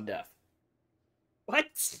packs on death.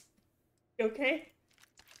 What? Okay.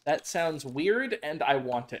 That sounds weird, and I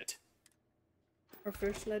want it. Our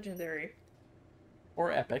first legendary.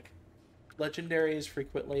 Or epic. Legendary is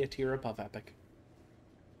frequently a tier above epic.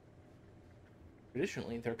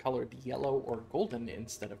 Traditionally, they're colored yellow or golden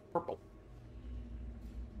instead of purple.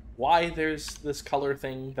 Why there's this color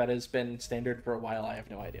thing that has been standard for a while, I have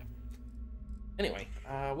no idea. Anyway,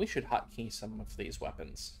 we should hotkey some of these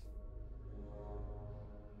weapons.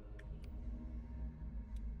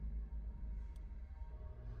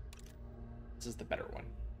 This is the better one.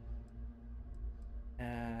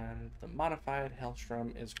 And the modified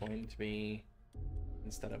Hellstrom is going to be,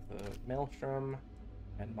 instead of the Maelstrom,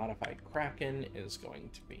 and modified Kraken is going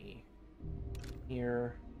to be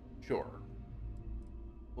here. Sure.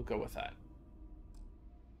 We'll go with that.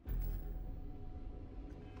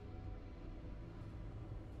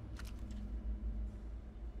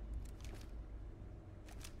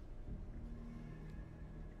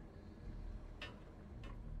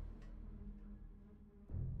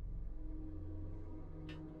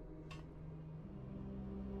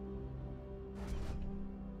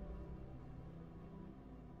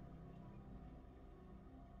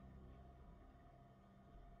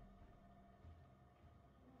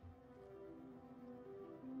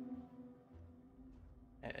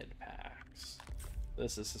 Head packs.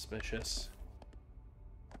 This is suspicious.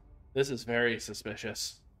 This is very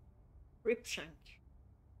suspicious. Ripshank.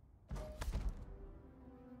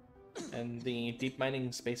 And the deep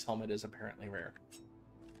mining space helmet is apparently rare.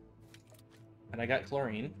 And I got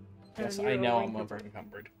chlorine. Yes, And I you're know I'm over-encumbered. over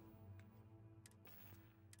encumbered.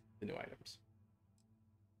 The new items.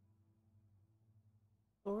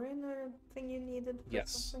 Chlorine, a thing you needed for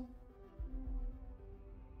Yes. something?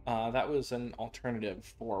 That was an alternative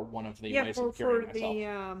for one of the Yeah, ways for of curing the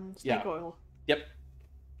myself. snake Yeah. oil. Yep.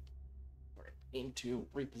 Need to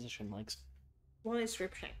reposition legs. One is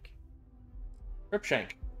rip shank. Rip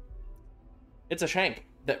shank. It's a shank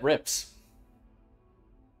that rips.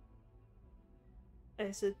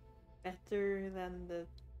 Is it better than the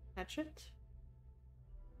hatchet?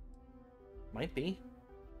 Might be.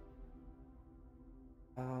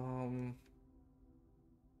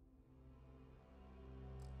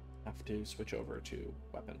 Have to switch over to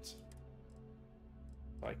weapons.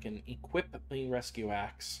 So I can equip the rescue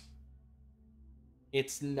axe.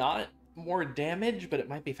 It's not more damage, but it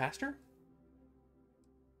might be faster.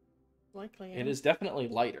 Likely. It is definitely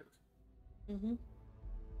lighter. Mm-hmm.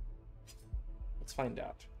 Let's find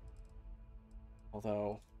out.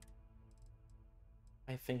 Although,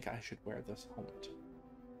 I think I should wear this helmet.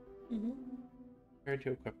 Mm-hmm. Compared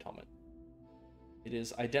to equipped helmet. It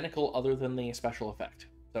is identical other than the special effect.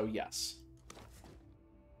 So yes.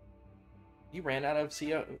 You ran out of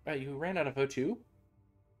you ran out of O2?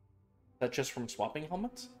 That just from swapping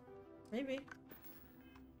helmets? Maybe.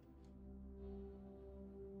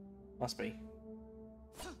 Must be.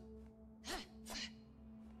 I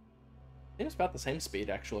think it's about the same speed,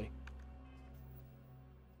 actually.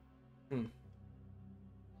 Your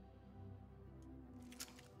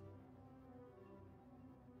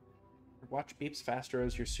watch beeps faster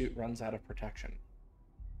as your suit runs out of protection.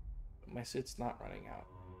 But my suit's not running out.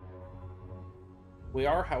 We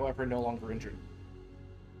are, however, no longer injured.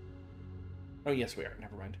 Oh, yes, we are.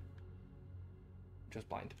 Never mind. Just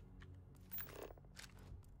blind.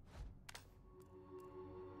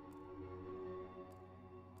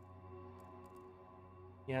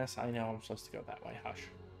 Yes, I know I'm supposed to go that way. Hush.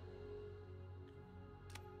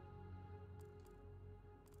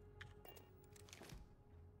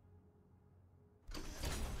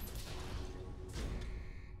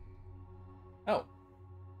 Oh.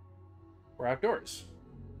 We're outdoors.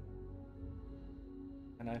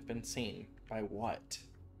 And I've been seen. By what?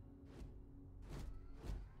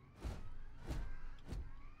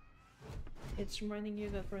 It's reminding you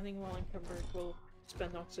that running while encumbered will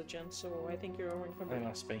spend oxygen, so I think you're over I encumbered.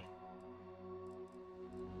 must be.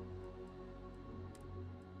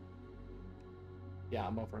 Yeah,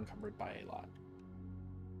 I'm over encumbered by a lot.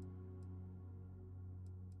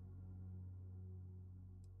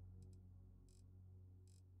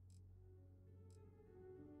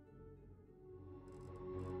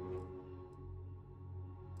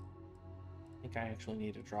 I think I actually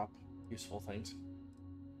need to drop useful things.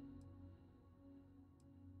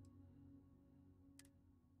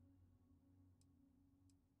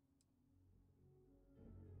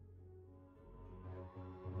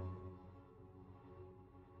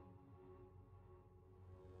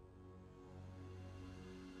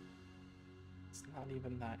 It's not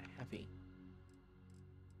even that heavy.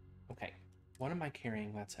 Okay, what am I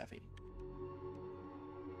carrying that's heavy?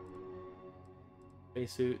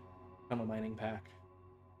 Spacesuit, tunnel mining pack,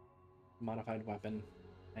 modified weapon,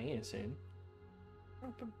 I assume. A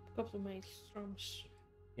couple of maelstroms.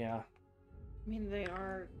 Yeah, I mean, they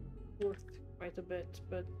are worth quite a bit,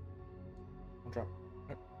 but I'll drop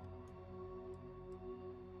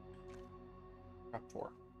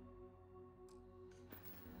 4.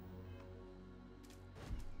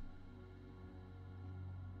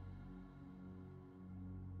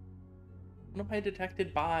 What am I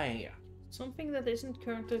detected by? something that isn't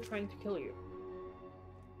currently trying to kill you.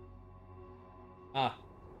 Ah,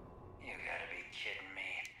 You gotta be kidding me.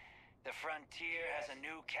 The Frontier has a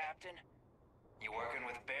new captain? You working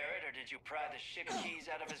with Barrett, or did you pry the ship keys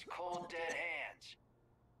out of his cold, dead hands?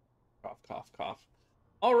 cough, cough, cough.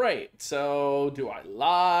 All right, so do I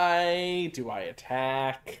lie? Do I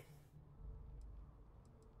attack?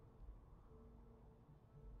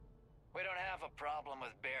 We don't have a problem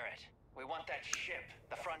with Barrett. We want that ship,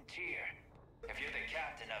 the Frontier. If you're the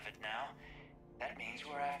captain of it now, that means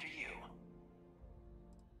we're after you.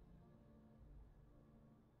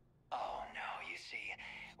 Oh no, you see,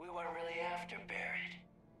 we weren't really after Barrett.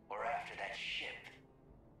 We're after that ship.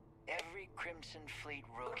 Every Crimson Fleet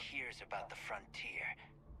rook hears about the Frontier.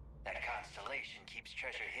 That constellation keeps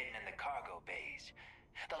treasure hidden in the cargo bays.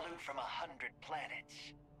 The loot from 100 planets.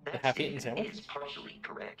 That half-eaten statement sandwich? is partially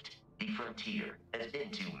correct. The Frontier has been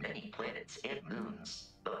to many planets and moons,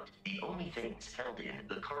 but the only things held in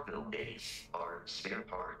the cargo bays are spare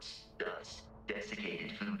parts, dust,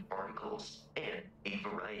 desiccated food particles, and a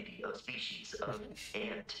variety of species of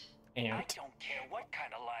ant. I Ant. don't care what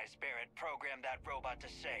kind of lies Barrett programmed that robot to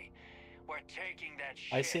say. We're taking that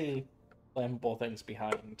ship. I see flammable things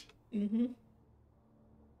behind. Mm-hmm.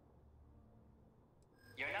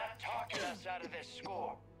 You're not talking us out of this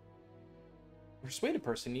score. To persuade a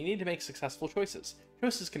person, you need to make successful choices.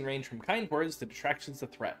 Choices can range from kind words to distractions to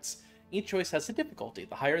threats. Each choice has a difficulty.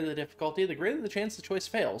 The higher the difficulty, the greater the chance the choice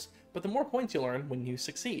fails, but the more points you earn when you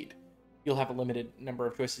succeed. You'll have a limited number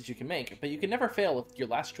of choices you can make, but you can never fail if your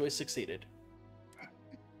last choice succeeded.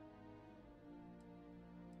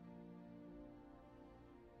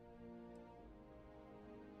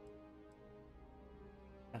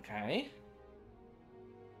 Okay.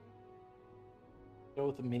 Go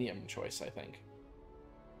with the medium choice, I think.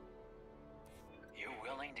 You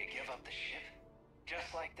willing to give up the ship?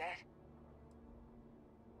 Just like that?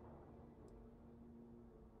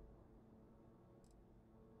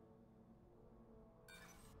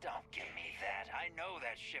 Don't give me that. I know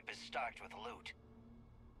that ship is stocked with loot.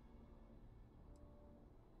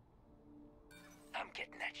 I'm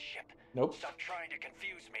getting that ship. Nope. Stop trying to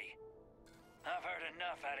confuse me. I've heard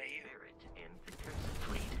enough out of you. Barrett and the Crimson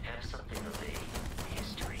Fleet have something of a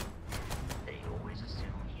history. They always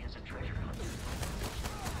assume he is a treasure hunter.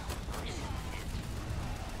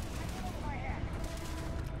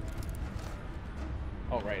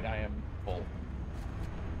 Oh, right, I am full.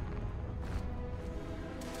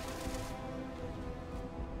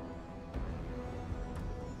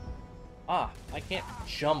 Ah, I can't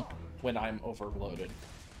jump when I'm overloaded.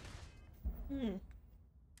 Gonna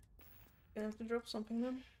have to drop something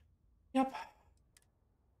then. Yep.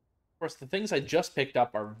 Of course, the things I just picked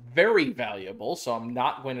up are very valuable, so I'm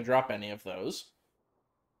not going to drop any of those.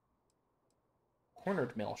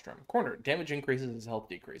 Cornered Maelstrom. Cornered. Damage increases as health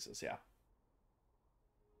decreases, yeah.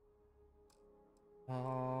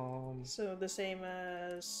 So the same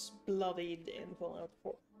as Bloodied in Fallout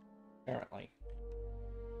 4. Apparently.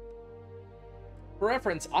 For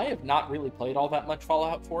reference, I have not really played all that much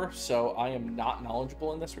Fallout 4, so I am not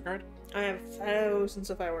knowledgeable in this regard. I have thousands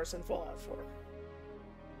of hours in Fallout 4.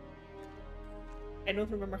 I don't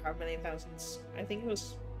remember how many thousands. I think it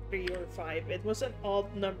was 3 or 5. It was an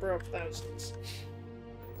odd number of thousands.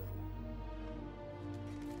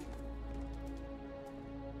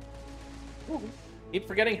 Ooh. Keep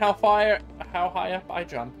forgetting how high up I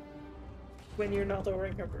jump. When you're not over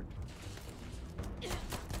encumbered.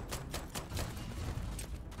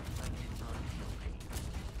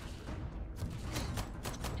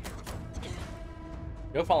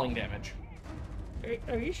 No falling damage.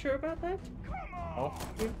 Are you sure about that? Oh,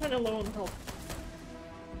 You're kind of low on health.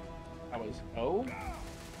 that was... Oh?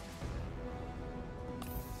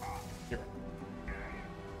 Here.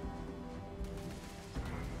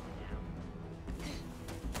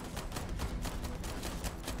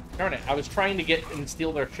 Darn it, I was trying to get and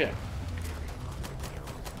steal their ship.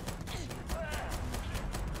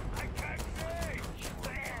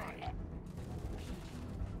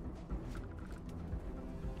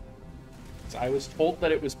 So I was told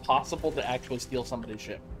that it was possible to actually steal somebody's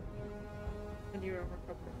ship. And you're over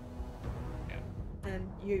encumbered. Yeah, And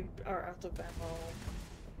you are out of ammo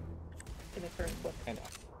in the current weapon. I know.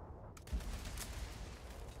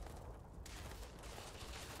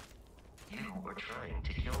 You were trying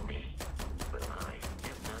to kill me, but I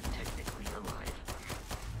am not technically alive.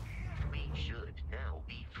 We should now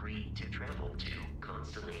be free to travel to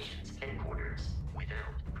Constellation's headquarters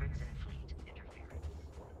without Crimson Fleet interference.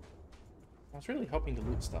 I was really hoping to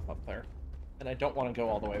loot stuff up there, and I don't want to go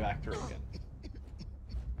all the way back through again.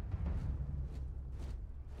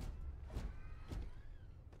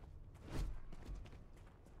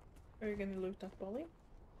 Are you gonna loot that volley?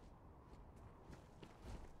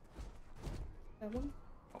 That one?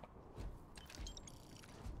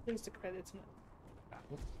 There's the credits now.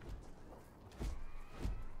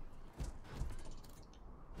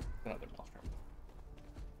 Another Maelstrom.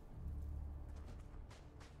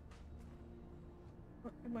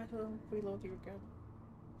 You might as well reload your gun.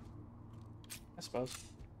 I suppose.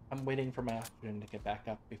 I'm waiting for my oxygen to get back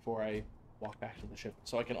up before I walk back to the ship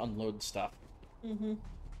so I can unload stuff. Mm-hmm.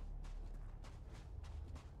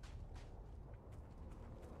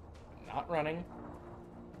 I'm not running.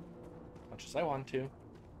 Much as I want to.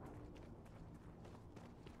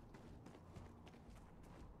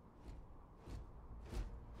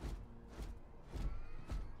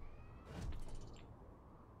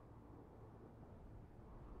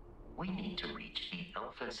 We need to reach the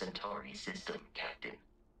Alpha Centauri system, Captain.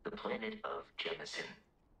 The planet of Jemison.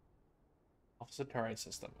 Alpha Centauri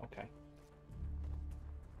system, okay.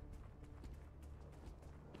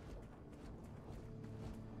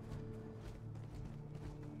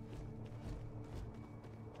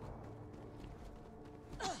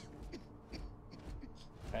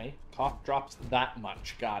 Okay, cough drops that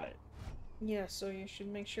much, got it. Yeah, so you should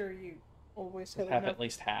make sure you always have Have enough. at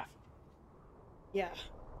least half. Yeah.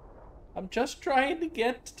 I'm just trying to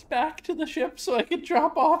get back to the ship so I can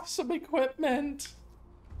drop off some equipment.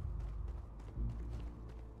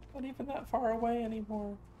 not even that far away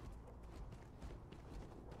anymore.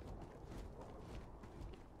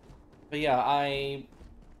 But yeah, I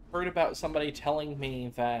heard about somebody telling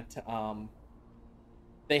me that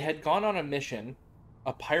they had gone on a mission,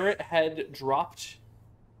 a pirate had dropped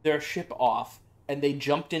their ship off, and they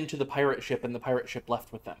jumped into the pirate ship, and the pirate ship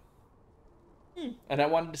left with them. And I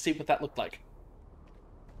wanted to see what that looked like.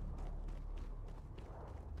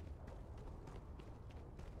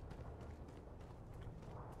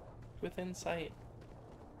 Within sight.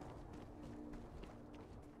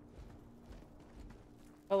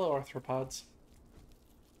 Hello, arthropods.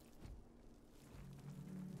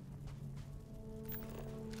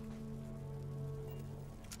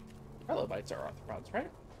 Trilobites are arthropods, right?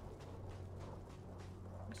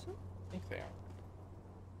 I think they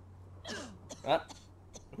are.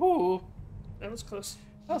 Ooh. That was close.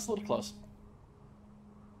 That was a little close.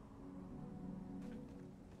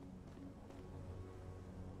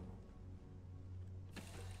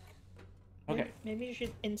 Okay. Maybe you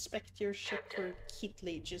should inspect your ship for heat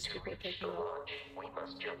leeches before taking off. Launch, we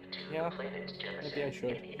must jump to Yeah, the planet maybe I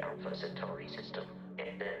should. in the Alpha Centauri system,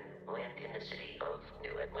 and then land in the city of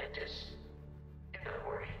New Atlantis. Do not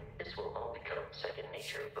worry, this will all become second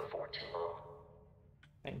nature before too long.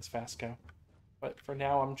 Thanks, Vasco. But for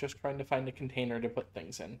now, I'm just trying to find a container to put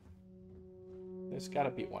things in. There's gotta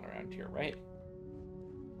be one around here, right?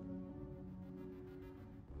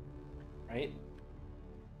 Right?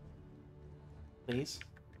 Please?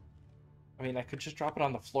 I mean, I could just drop it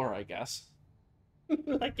on the floor, I guess.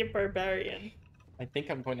 Like a barbarian. I think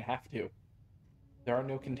I'm going to have to. There are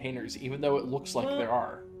no containers, even though it looks like there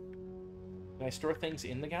are. Can I store things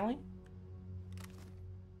in the galley?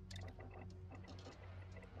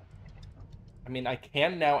 I mean, I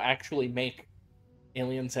can now actually make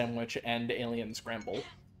alien sandwich and alien scramble.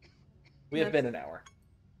 We have been an hour.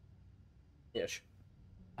 Ish.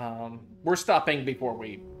 We're stopping before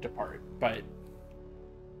we depart, but...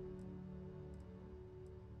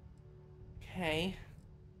 Okay.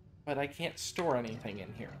 But I can't store anything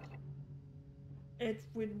in here. It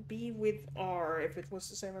would be with R if it was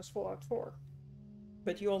the same as Fallout 4.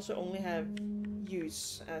 But you also only have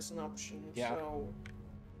use as an option, Yeah. so...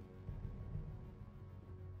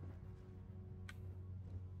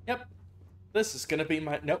 Yep. This is gonna be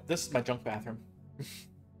my... Nope, this is my junk bathroom.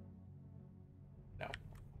 No.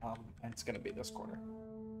 It's gonna be this corner.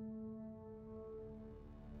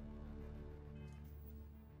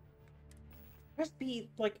 Must be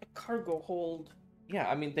like a cargo hold. Yeah,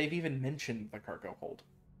 I mean, they've even mentioned the cargo hold.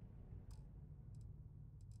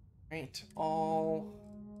 Right, all...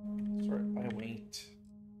 Sort by weight.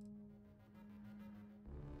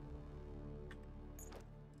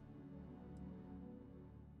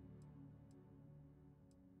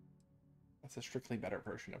 That's a strictly better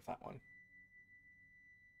version of that one.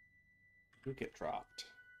 You get dropped.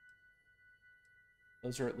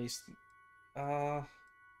 Those are at least... Yeah,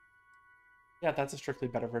 that's a strictly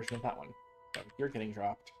better version of that one. So you're getting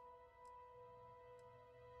dropped.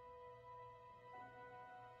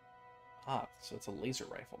 Ah, so it's a laser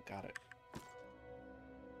rifle. Got it.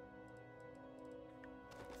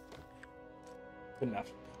 Good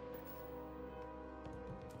enough.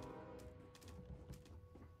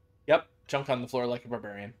 Yep, junk on the floor like a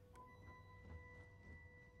barbarian.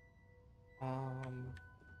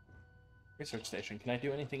 Research station. Can I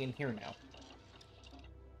do anything in here now?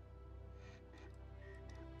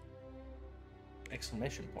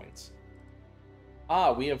 Exclamation points.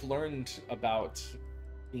 Ah, we have learned about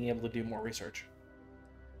being able to do more research.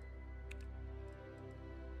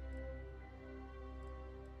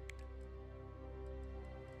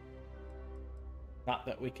 Not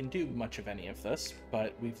that we can do much of any of this,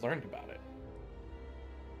 but we've learned about it.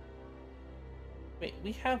 Wait,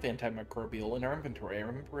 we have antimicrobial in our inventory. I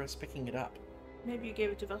remember us picking it up. Maybe you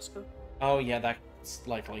gave it to Vasco. Oh yeah, that's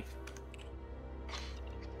likely.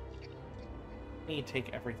 I need to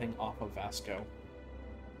take everything off of Vasco.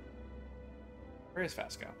 Where is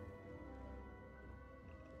Vasco?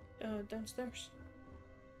 Downstairs.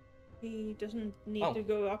 He doesn't need Oh. to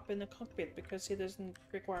go up in the cockpit because he doesn't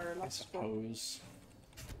require I lots of floor. suppose.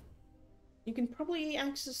 You can probably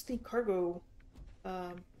access the cargo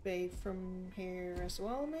bay from here as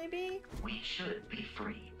well, maybe? We should be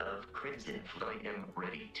free of Crimson. I am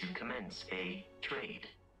ready to commence a trade.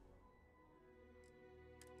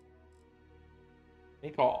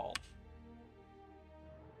 Make all.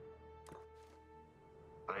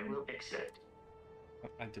 I will accept.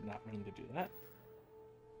 I did not mean to do that.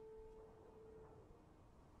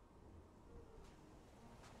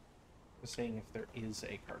 Just saying if there is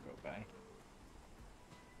a cargo bay.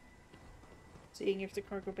 Seeing if the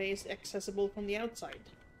cargo bay is accessible from the outside.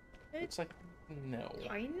 Looks like no.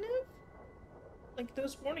 Kind of? Like,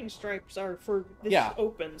 those warning stripes are for this Yeah.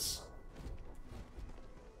 opens.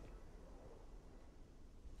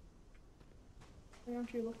 Why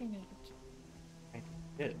aren't you looking at it? I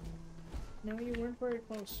did. No, you weren't very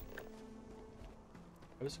close.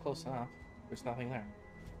 It was close enough. There's nothing there.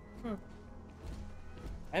 Hmm.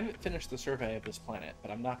 I haven't finished the survey of this planet,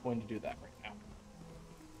 but I'm not going to do that right now.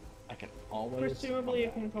 I can always... Presumably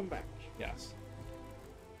it can come back. Yes.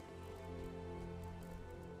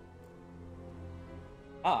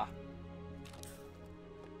 Ah.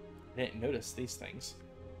 I didn't notice these things.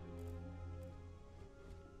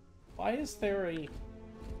 Why is there a...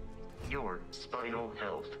 Your spinal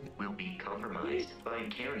health will be compromised by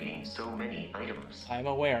carrying so many items. I'm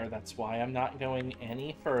aware, that's why I'm not going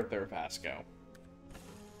any further, Vasco.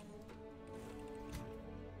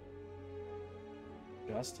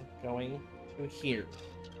 Just going to here.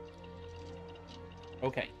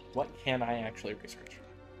 Okay, what can I actually research?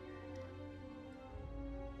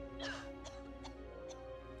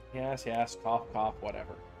 Yes, yes, cough, cough,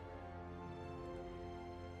 whatever.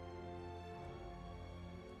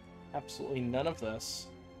 Absolutely none of this.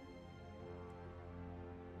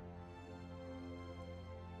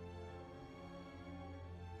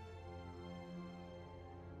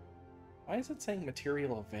 Why is it saying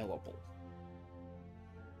material available?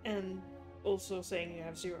 And also saying you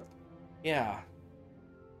have 0. Yeah.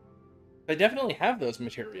 I definitely have those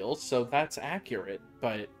materials, so that's accurate,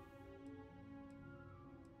 but...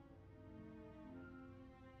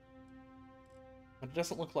 But it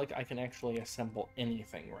doesn't look like I can actually assemble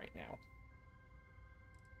anything right now.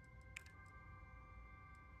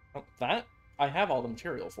 Oh, that I have all the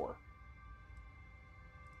material for.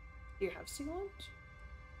 Do you have sealant?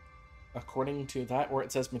 According to that, where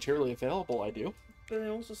it says materially available, I do. But it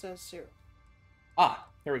also says 0. Ah,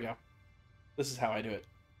 here we go. This is how I do it.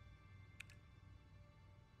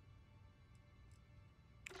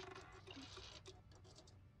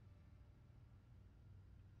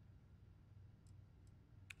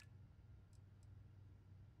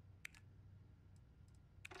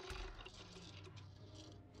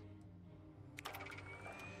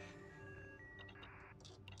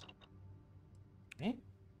 Okay.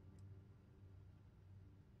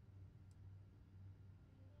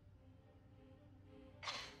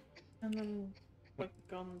 And then, like,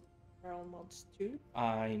 gun barrel mods too?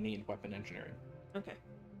 I need weapon engineering. Okay.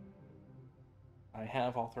 I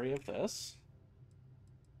have all 3 of this.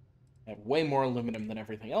 I have way more aluminum than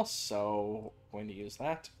everything else, so I'm going to use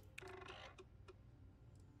that.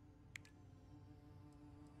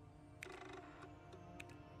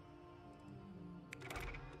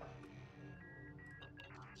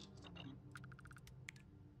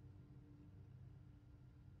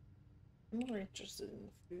 I'm more interested in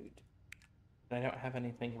the food. I don't have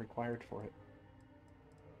anything required for it.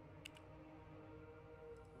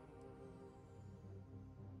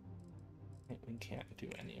 We can't do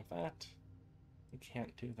any of that. We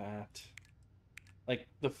can't do that. Like,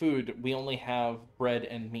 the food, we only have bread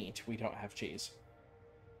and meat. We don't have cheese.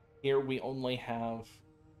 Here, we only have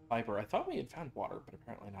fiber. I thought we had found water, but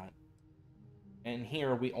apparently not. And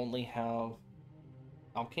here, we only have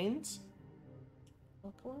alkanes?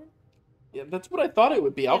 Alkaline? Yeah, that's what I thought it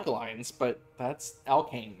would be, Yeah. alkalines, but that's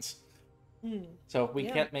alkanes. Hmm. So we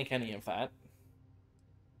Yeah. can't make any of that.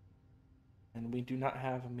 And we do not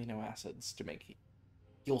have amino acids to make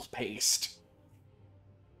heal paste.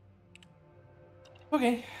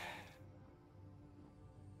 Okay.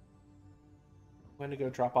 I'm going to go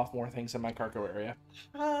drop off more things in my cargo area.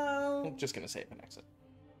 I'm just going to save and exit.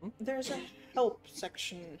 There's a help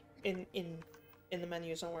section in the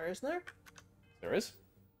menu somewhere, isn't there? There is?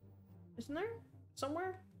 Isn't there?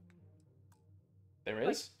 Somewhere? There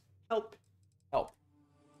is? Help. Help.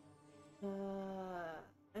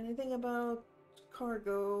 Anything about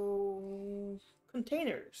cargo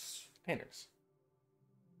containers? Containers.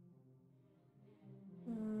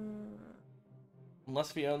 Hmm.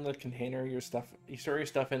 Unless if you own the container, you store your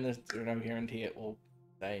stuff in this, there's no guarantee it will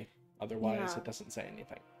say. Otherwise, Yeah. it doesn't say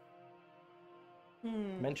anything.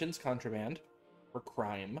 Hmm. Mentions contraband or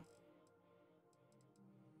crime.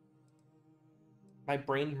 My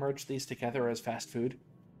brain merged these together as fast food.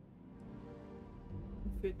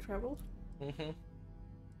 Food traveled? Mm-hmm.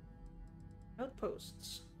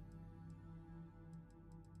 Outposts.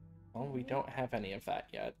 Well, we don't have any of that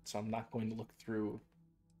yet, so I'm not going to look through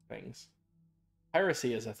things.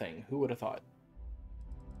 Piracy is a thing. Who would have thought?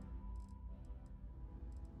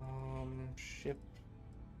 Ship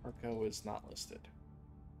cargo is not listed.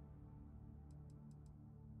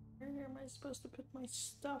 Where am I supposed to put my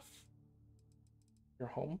stuff? Your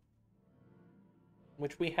home?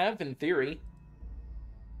 which we have in theory.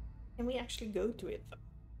 Can we actually go to it, though?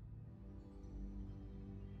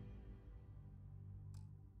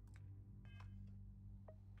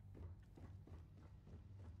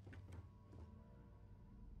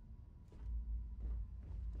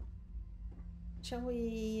 Shall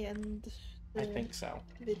we end the I think so.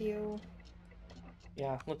 video?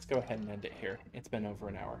 Yeah, let's go ahead and end it here. It's been over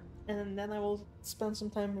an hour. And then I will spend some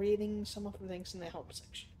time reading some of the things in the help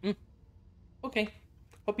section. Okay.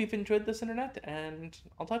 Hope you've enjoyed this internet, and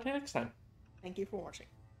I'll talk to you next time. Thank you for watching.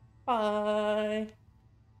 Bye!